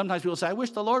 Sometimes people say, I wish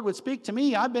the Lord would speak to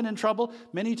me. I've been in trouble.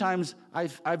 Many times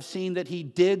I've seen that He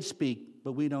did speak,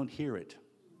 but we don't hear it.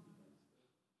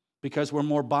 Because we're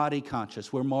more body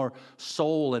conscious. We're more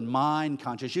soul and mind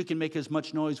conscious. You can make as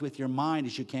much noise with your mind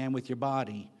as you can with your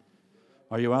body.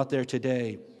 Are you out there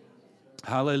today?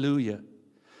 Hallelujah.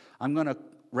 I'm going to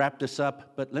wrap this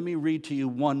up, but let me read to you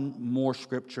one more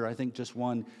scripture. I think just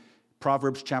one.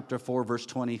 Proverbs chapter 4, verse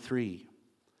 23.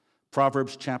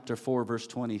 Proverbs chapter 4, verse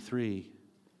 23.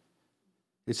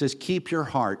 It says, keep your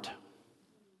heart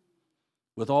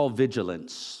with all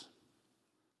vigilance,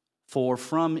 for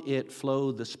from it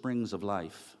flow the springs of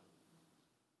life.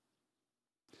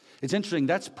 It's interesting,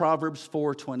 that's Proverbs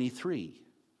 4:23.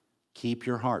 Keep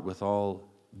your heart with all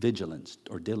vigilance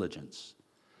or diligence.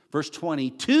 Verse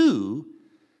 22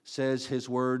 says His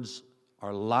words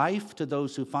are life to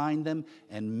those who find them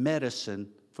and medicine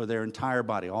for their entire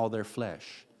body, all their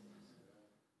flesh.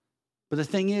 But the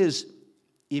thing is,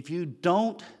 if you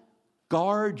don't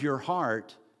guard your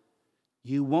heart,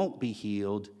 you won't be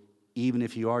healed even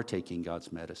if you are taking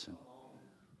God's medicine.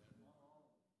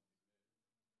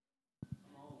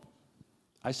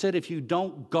 I said if you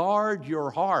don't guard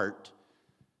your heart,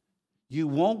 you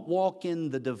won't walk in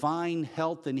the divine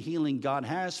health and healing God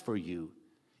has for you,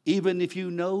 even if you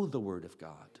know the Word of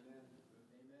God.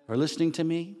 Are you listening to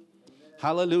me?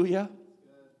 Hallelujah.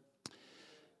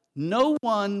 No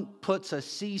one puts a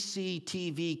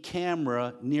CCTV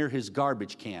camera near his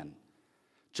garbage can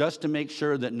just to make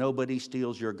sure that nobody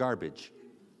steals your garbage.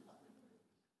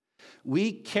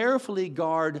 We carefully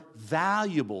guard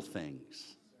valuable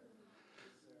things.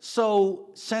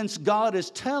 So since God is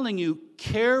telling you,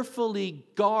 carefully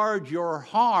guard your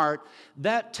heart,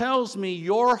 that tells me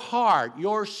your heart,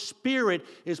 your spirit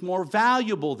is more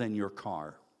valuable than your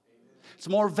car. It's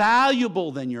more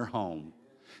valuable than your home.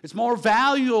 It's more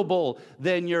valuable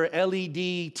than your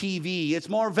LED TV. It's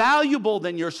more valuable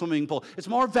than your swimming pool. It's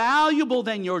more valuable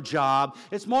than your job.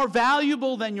 It's more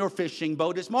valuable than your fishing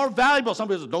boat. It's more valuable.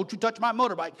 Somebody says, don't you touch my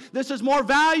motorbike. This is more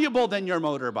valuable than your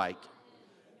motorbike.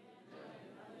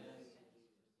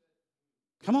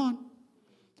 Come on.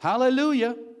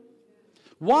 Hallelujah.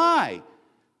 Why?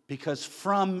 Because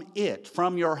from it,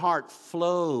 from your heart,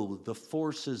 flow the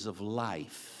forces of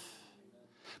life.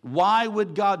 Why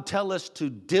would God tell us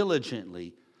to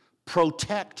diligently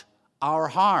protect our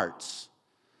hearts?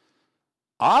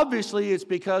 Obviously, it's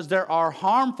because there are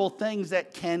harmful things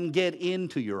that can get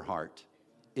into your heart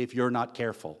if you're not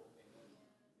careful.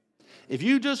 If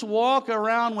you just walk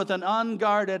around with an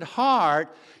unguarded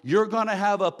heart, you're going to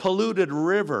have a polluted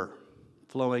river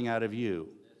flowing out of you.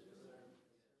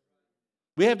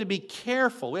 We have to be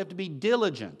careful. We have to be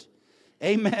diligent.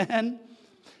 Amen.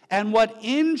 And what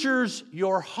injures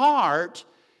your heart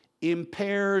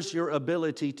impairs your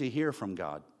ability to hear from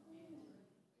God.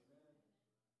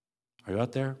 Are you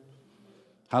out there?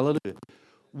 Hallelujah.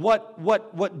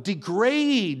 What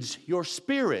degrades your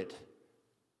spirit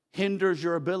hinders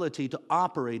your ability to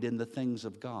operate in the things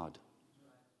of God.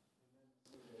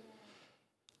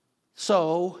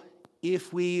 So,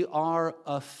 if we are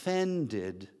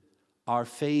offended, our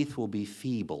faith will be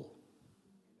feeble.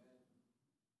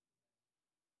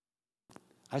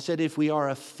 I said, if we are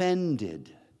offended,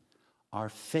 our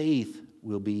faith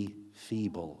will be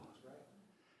feeble.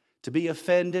 To be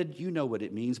offended, you know what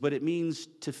it means, but it means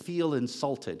to feel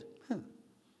insulted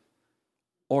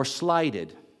or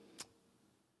slighted.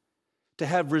 To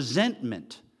have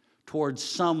resentment towards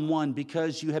someone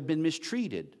because you have been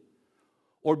mistreated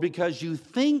or because you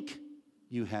think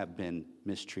you have been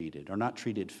mistreated or not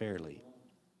treated fairly.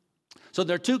 So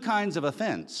there are two kinds of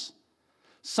offense.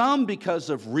 Some because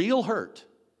of real hurt,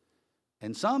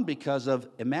 and some because of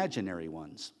imaginary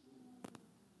ones.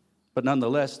 But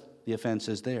nonetheless, the offense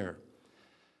is there.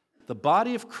 The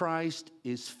body of Christ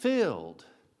is filled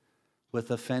with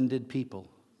offended people.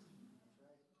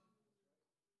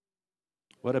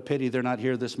 What a pity they're not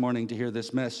here this morning to hear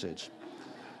this message.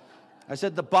 I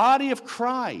said the body of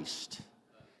Christ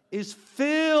is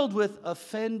filled with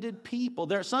offended people.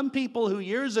 There are some people who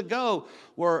years ago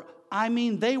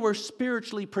they were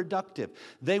spiritually productive.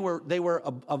 They were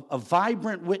a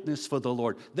vibrant witness for the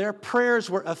Lord. Their prayers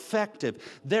were effective.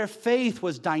 Their faith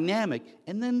was dynamic.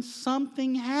 And then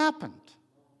something happened.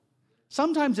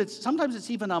 Sometimes it's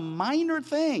even a minor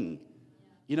thing.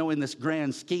 You know, in this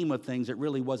grand scheme of things, it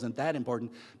really wasn't that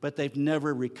important, but they've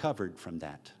never recovered from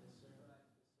that.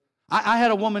 I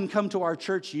had a woman come to our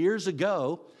church years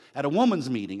ago at a woman's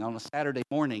meeting on a Saturday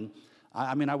morning.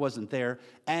 I wasn't there.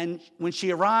 And when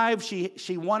she arrived,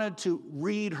 she wanted to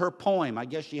read her poem. I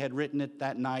guess she had written it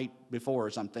that night before or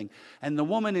something. And the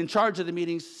woman in charge of the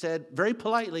meeting said very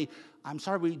politely, "I'm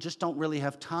sorry, we just don't really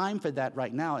have time for that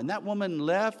right now." And that woman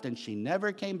left and she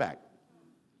never came back.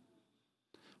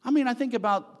 I think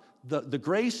about the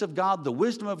grace of God, the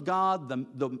wisdom of God,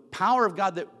 the power of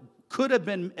God that could have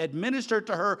been administered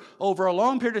to her over a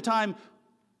long period of time.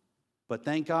 But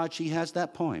thank God she has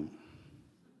that poem.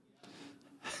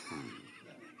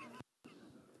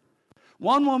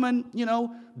 One woman,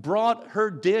 brought her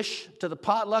dish to the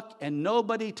potluck and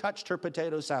nobody touched her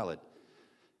potato salad.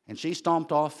 And she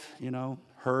stomped off,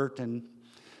 hurt and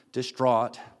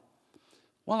distraught.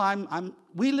 Well,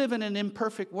 we live in an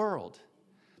imperfect world.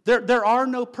 There are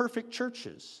no perfect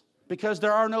churches because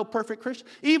there are no perfect Christians.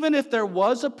 Even if there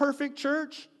was a perfect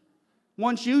church,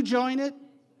 once you join it,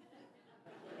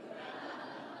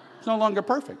 it's no longer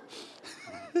perfect.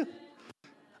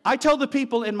 I tell the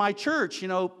people in my church,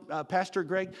 Pastor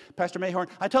Greg, Pastor Mayhorn,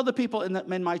 I tell the people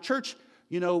in my church,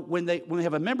 when they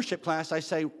have a membership class, I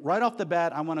say, right off the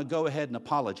bat, I want to go ahead and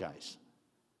apologize.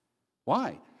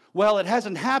 Why? Well, it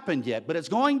hasn't happened yet, but it's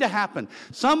going to happen.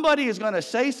 Somebody is going to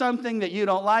say something that you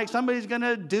don't like. Somebody's going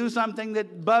to do something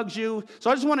that bugs you.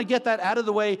 So I just want to get that out of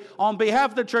the way. On behalf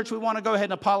of the church, we want to go ahead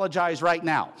and apologize right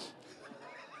now.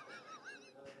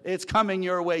 It's coming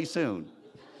your way soon.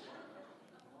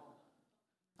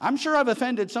 I'm sure I've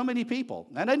offended so many people.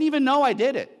 I didn't even know I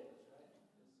did it.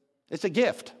 It's a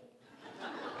gift.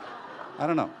 I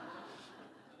don't know.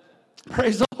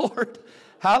 Praise the Lord.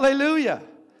 Hallelujah.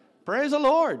 Praise the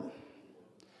Lord.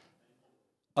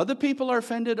 Other people are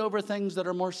offended over things that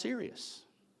are more serious.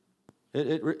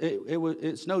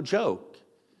 It's no joke.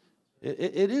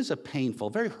 It is a painful,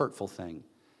 very hurtful thing.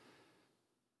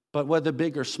 But whether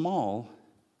big or small,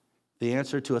 the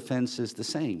answer to offense is the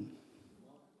same.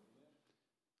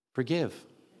 Forgive.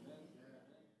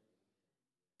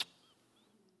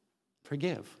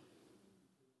 Forgive.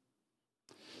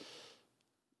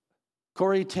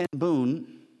 Corrie ten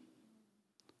Boom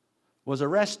was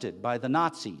arrested by the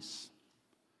Nazis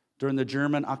during the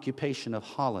German occupation of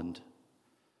Holland.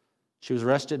 She was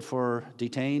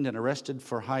detained and arrested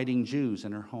for hiding Jews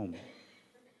in her home.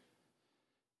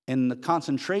 In the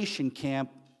concentration camp,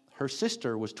 her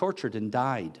sister was tortured and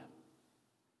died.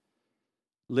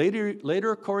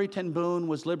 Later, Corrie ten Boom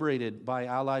was liberated by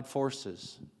Allied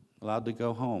forces, allowed to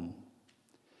go home.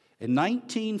 In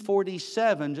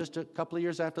 1947, just a couple of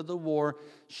years after the war,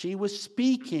 she was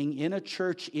speaking in a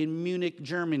church in Munich,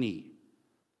 Germany,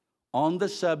 on the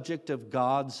subject of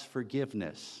God's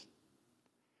forgiveness.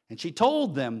 And she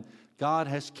told them, God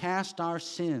has cast our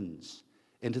sins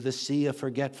into the sea of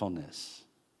forgetfulness.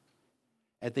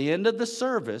 At the end of the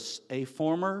service, a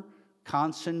former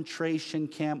concentration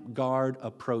camp guard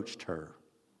approached her.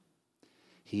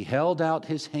 He held out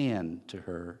his hand to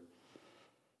her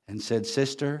and said,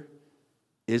 "Sister,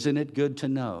 isn't it good to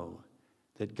know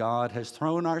that God has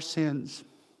thrown our sins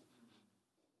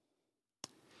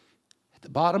at the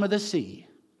bottom of the sea,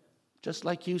 just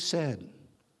like you said?"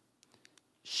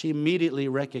 She immediately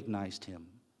recognized him.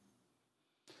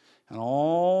 And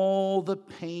all the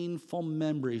painful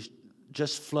memories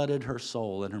just flooded her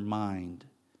soul and her mind.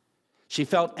 She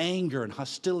felt anger and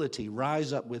hostility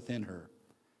rise up within her.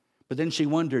 But then she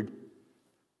wondered,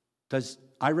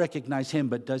 I recognize him,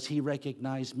 but does he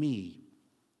recognize me?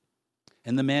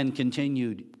 And the man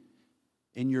continued,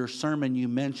 in your sermon you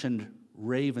mentioned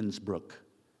Ravensbrück,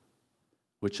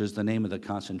 which is the name of the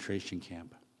concentration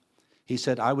camp. He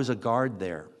said, I was a guard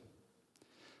there.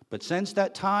 But since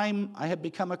that time, I have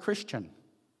become a Christian.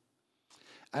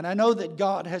 And I know that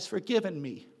God has forgiven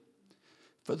me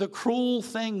for the cruel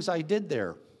things I did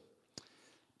there.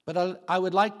 But I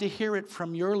would like to hear it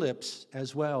from your lips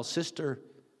as well. Sister,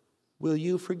 will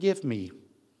you forgive me?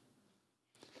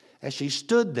 As she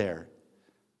stood there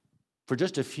for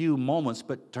just a few moments,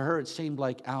 but to her it seemed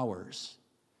like hours,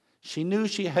 she knew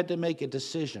she had to make a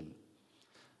decision.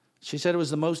 She said it was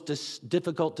the most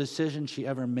difficult decision she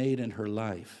ever made in her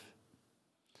life.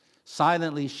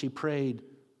 Silently, she prayed,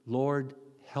 Lord,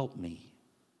 help me.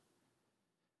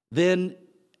 Then,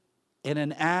 in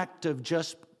an act of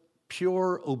just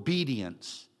pure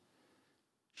obedience,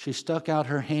 she stuck out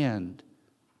her hand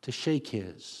to shake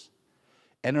his.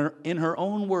 And in her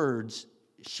own words,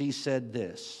 she said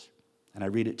this, and I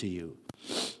read it to you.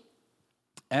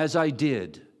 As I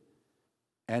did,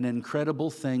 an incredible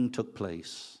thing took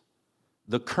place.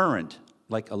 The current,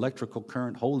 like electrical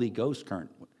current, Holy Ghost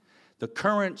current, the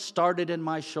current started in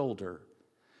my shoulder,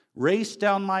 raced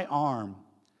down my arm,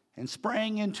 and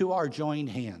sprang into our joined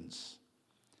hands.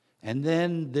 And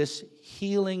then this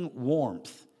healing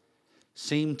warmth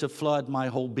seemed to flood my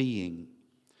whole being,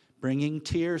 bringing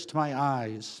tears to my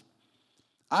eyes.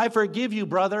 I forgive you,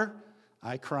 brother,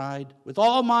 I cried, with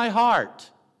all my heart.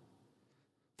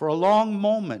 For a long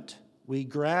moment, we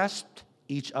grasped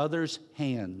each other's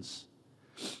hands.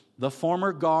 The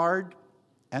former guard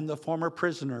and the former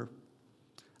prisoner.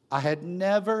 I had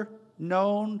never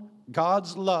known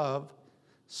God's love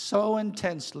so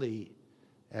intensely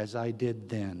as I did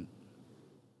then.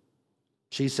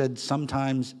 She said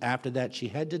sometimes after that she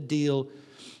had to deal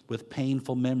with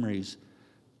painful memories,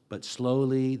 but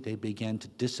slowly they began to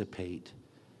dissipate.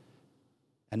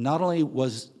 And not only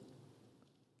was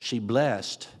she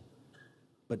blessed,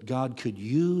 but God could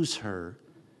use her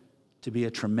to be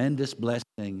a tremendous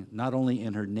blessing, not only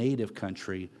in her native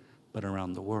country, but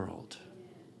around the world.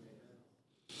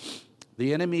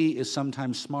 The enemy is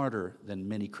sometimes smarter than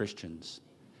many Christians.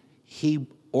 He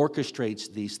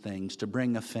orchestrates these things to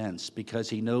bring offense because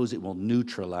he knows it will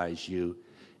neutralize you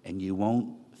and you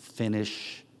won't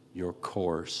finish your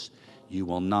course. You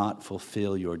will not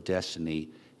fulfill your destiny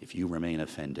if you remain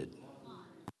offended.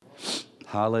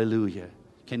 Hallelujah.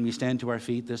 Can we stand to our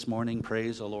feet this morning?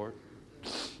 Praise the Lord.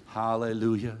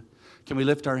 Hallelujah. Can we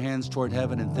lift our hands toward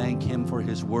heaven and thank him for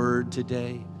his word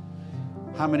today?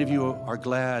 How many of you are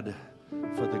glad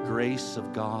for the grace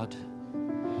of God,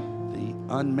 the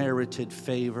unmerited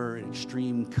favor and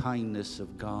extreme kindness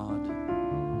of God?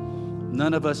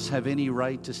 None of us have any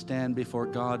right to stand before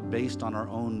God based on our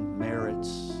own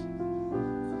merits.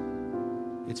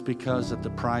 It's because of the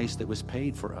price that was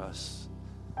paid for us,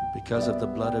 because of the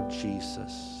blood of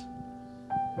Jesus.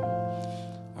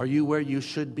 Are you where you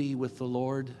should be with the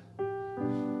Lord?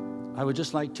 I would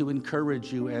just like to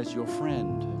encourage you as your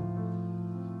friend.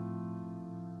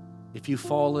 If you've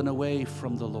fallen away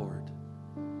from the Lord,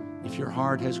 if your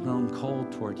heart has grown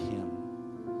cold toward Him,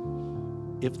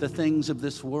 if the things of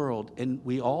this world, and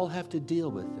we all have to deal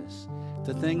with this,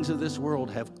 the things of this world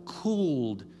have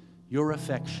cooled your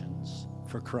affections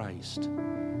for Christ,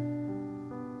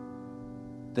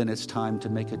 then it's time to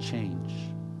make a change.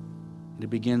 And it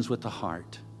begins with the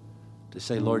heart, to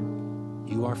say, Lord,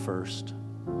 you are first,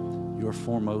 you are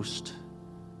foremost.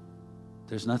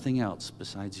 There's nothing else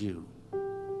besides you.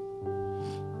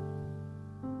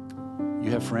 You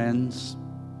have friends,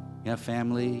 you have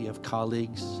family, you have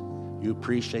colleagues, you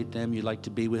appreciate them, you like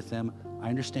to be with them. I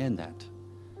understand that.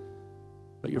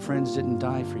 But your friends didn't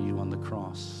die for you on the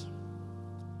cross.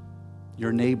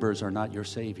 Your neighbors are not your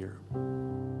Savior.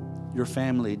 Your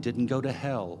family didn't go to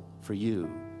hell for you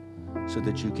so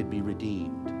that you could be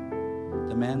redeemed.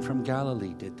 The man from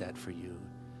Galilee did that for you.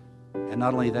 And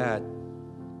not only that,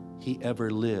 He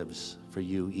ever lives for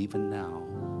you even now.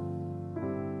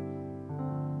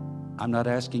 I'm not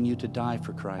asking you to die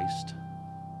for Christ.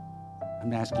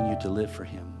 I'm asking you to live for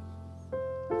Him.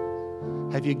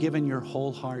 Have you given your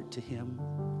whole heart to Him?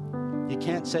 You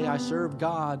can't say, I serve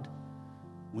God,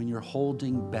 when you're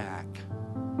holding back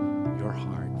your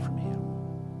heart from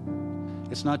Him.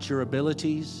 It's not your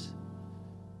abilities,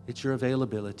 it's your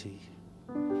availability.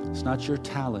 It's not your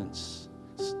talents,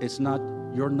 it's not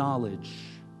your knowledge.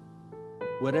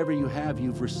 Whatever you have,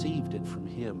 you've received it from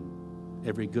Him.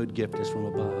 Every good gift is from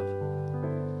above.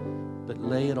 But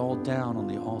lay it all down on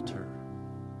the altar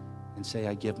and say,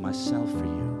 I give myself for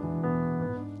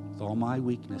you. With all my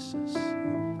weaknesses,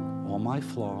 all my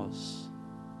flaws,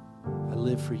 I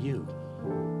live for you.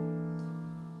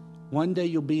 One day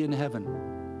you'll be in heaven.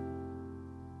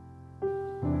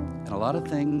 And a lot of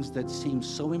things that seem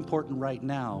so important right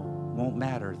now won't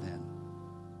matter then.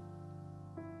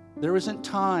 There isn't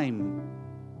time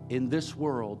in this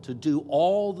world to do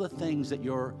all the things that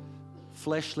your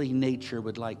fleshly nature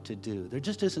would like to do. There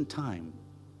just isn't time.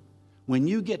 When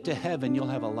you get to heaven, you'll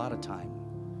have a lot of time.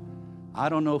 I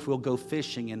don't know if we'll go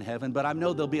fishing in heaven, but I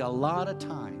know there'll be a lot of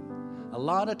time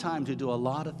to do a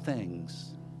lot of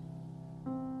things.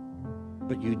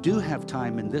 But you do have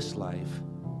time in this life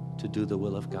to do the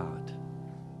will of God.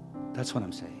 That's what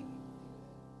I'm saying.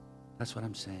 That's what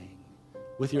I'm saying.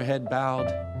 With your head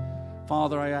bowed,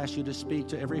 Father, I ask you to speak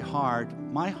to every heart.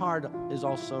 My heart is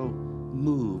also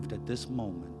moved at this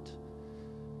moment.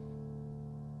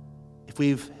 If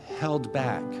we've held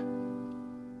back,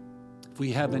 if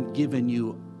we haven't given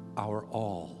you our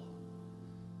all,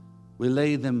 we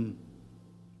lay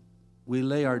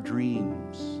our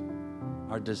dreams,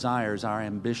 our desires, our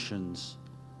ambitions,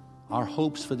 our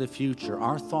hopes for the future,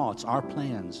 our thoughts, our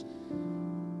plans,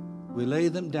 we lay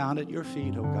them down at your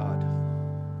feet, oh God.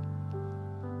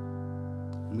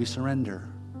 And we surrender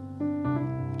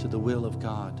to the will of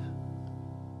God.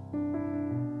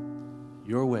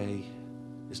 Your way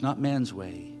is not man's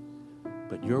way,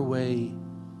 but your way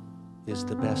is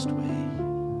the best way.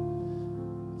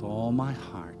 With all my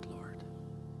heart, Lord,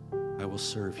 I will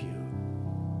serve you.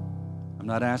 I'm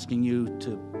not asking you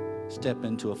to step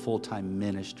into a full-time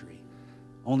ministry.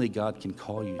 Only God can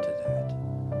call you to that.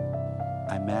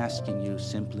 I'm asking you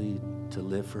simply to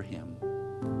live for Him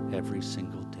every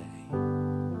single day.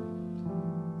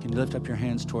 Can you lift up your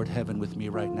hands toward heaven with me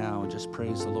right now and just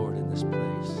praise the Lord in this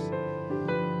place?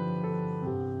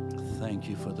 Thank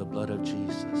you for the blood of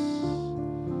Jesus.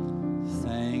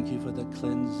 Thank you for the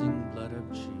cleansing blood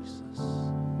of Jesus.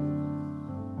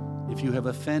 If you have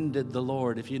offended the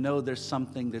Lord, if you know there's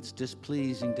something that's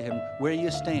displeasing to Him, where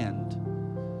you stand,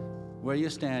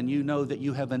 you know that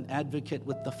you have an advocate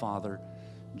with the Father,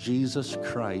 Jesus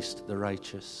Christ the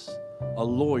righteous, a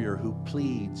lawyer who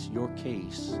pleads your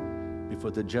case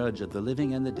before the judge of the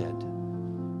living and the dead,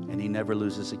 and He never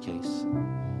loses a case.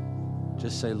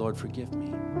 Just say, Lord, forgive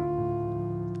me.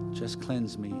 Just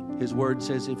cleanse me. His word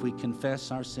says if we confess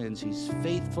our sins, He's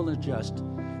faithful and just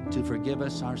to forgive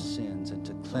us our sins and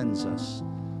to cleanse us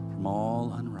from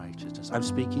all unrighteousness. I'm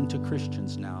speaking to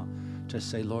Christians now. Just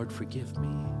say, Lord, forgive me.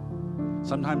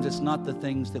 Sometimes it's not the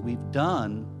things that we've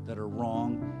done that are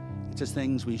wrong. It's just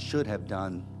things we should have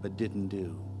done but didn't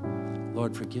do.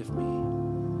 Lord, forgive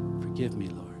me. Forgive me,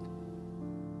 Lord.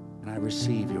 And I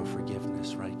receive your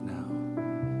forgiveness right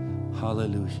now.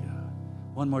 Hallelujah.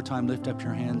 One more time, lift up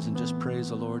your hands and just praise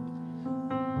the Lord.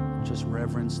 Just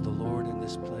reverence the Lord in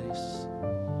this place.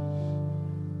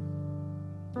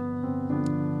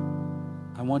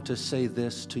 I want to say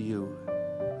this to you.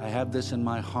 I have this in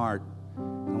my heart.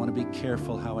 I want to be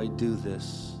careful how I do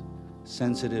this,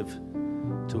 sensitive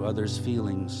to others'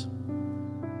 feelings.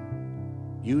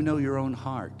 You know your own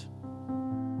heart.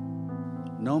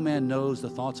 No man knows the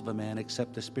thoughts of a man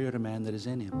except the spirit of man that is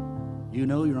in him. You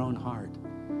know your own heart.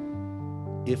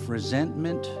 If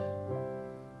resentment,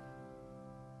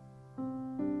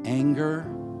 anger,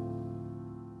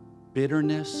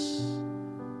 bitterness,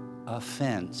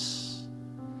 offense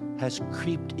has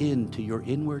creeped into your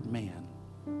inward man,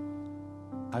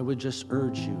 I would just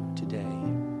urge you today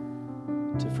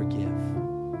to forgive.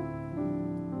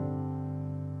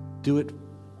 Do it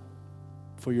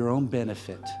for your own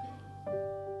benefit.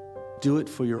 Do it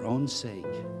for your own sake.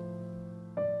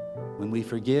 When we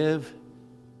forgive,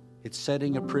 it's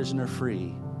setting a prisoner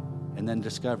free and then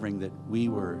discovering that we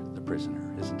were the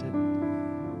prisoner, isn't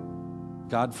it?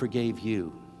 God forgave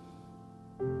you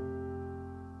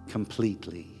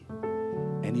completely.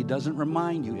 And He doesn't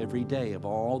remind you every day of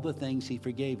all the things He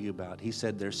forgave you about. He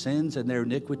said, their sins and their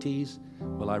iniquities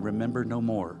will I remember no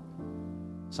more.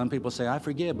 Some people say, I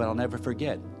forgive, but I'll never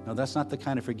forget. No, that's not the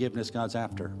kind of forgiveness God's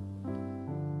after.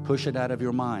 Push it out of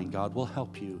your mind. God will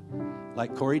help you.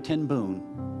 Like Corrie ten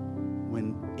Boom,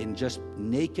 when in just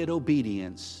naked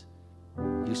obedience,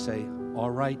 you say,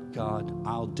 all right, God,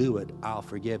 I'll do it. I'll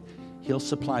forgive. He'll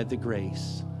supply the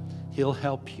grace. He'll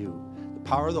help you. The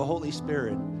power of the Holy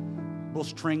Spirit will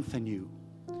strengthen you.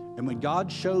 And when God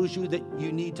shows you that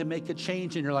you need to make a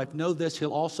change in your life, know this,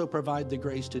 He'll also provide the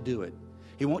grace to do it.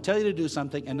 He won't tell you to do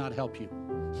something and not help you.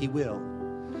 He will.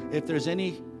 If there's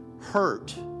any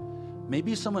hurt,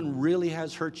 maybe someone really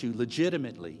has hurt you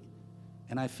legitimately,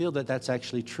 and I feel that that's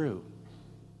actually true.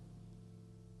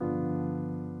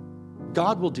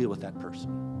 God will deal with that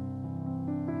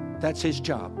person. That's His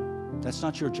job. That's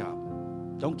not your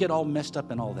job. Don't get all messed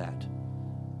up in all that.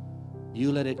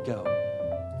 You let it go.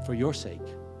 For your sake,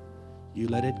 you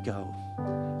let it go.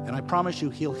 And I promise you,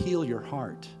 He'll heal your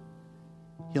heart.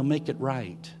 He'll make it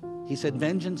right. He said,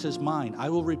 vengeance is mine. I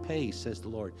will repay, says the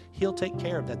Lord. He'll take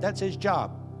care of that. That's His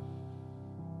job.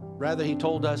 Rather, He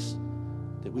told us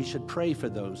that we should pray for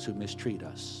those who mistreat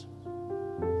us.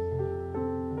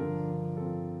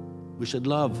 We should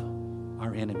love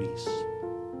our enemies.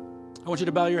 I want you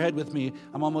to bow your head with me.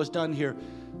 I'm almost done here.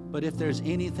 But if there's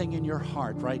anything in your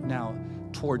heart right now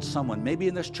towards someone, maybe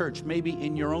in this church, maybe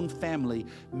in your own family,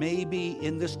 maybe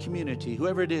in this community,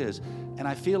 whoever it is, and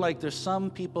I feel like there's some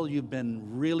people you've been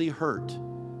really hurt.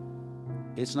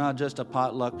 It's not just a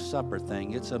potluck supper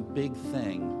thing. It's a big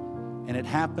thing. And it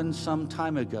happened some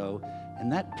time ago,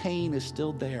 and that pain is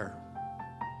still there.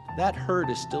 That hurt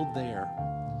is still there.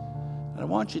 And I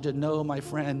want you to know, my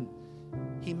friend,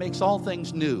 He makes all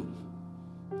things new.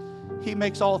 He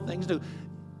makes all things new.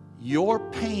 Your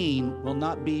pain will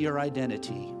not be your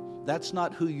identity. That's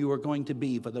not who you are going to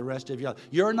be for the rest of your life.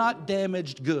 You're not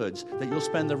damaged goods that you'll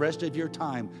spend the rest of your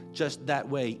time just that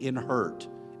way in hurt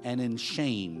and in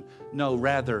shame. No,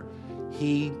 rather,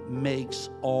 He makes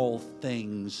all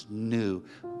things new.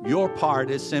 Your part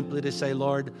is simply to say,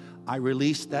 Lord, I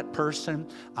release that person.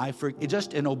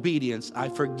 Just in obedience, I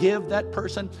forgive that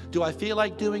person. Do I feel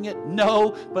like doing it?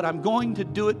 No, but I'm going to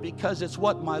do it because it's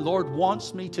what my Lord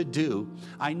wants me to do.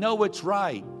 I know it's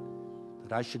right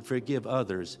that I should forgive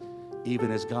others,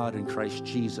 even as God in Christ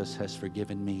Jesus has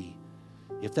forgiven me.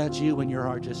 If that's you in your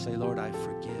heart, just say, Lord, I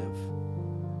forgive.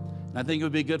 And I think it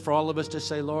would be good for all of us to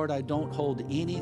say, Lord, I don't hold any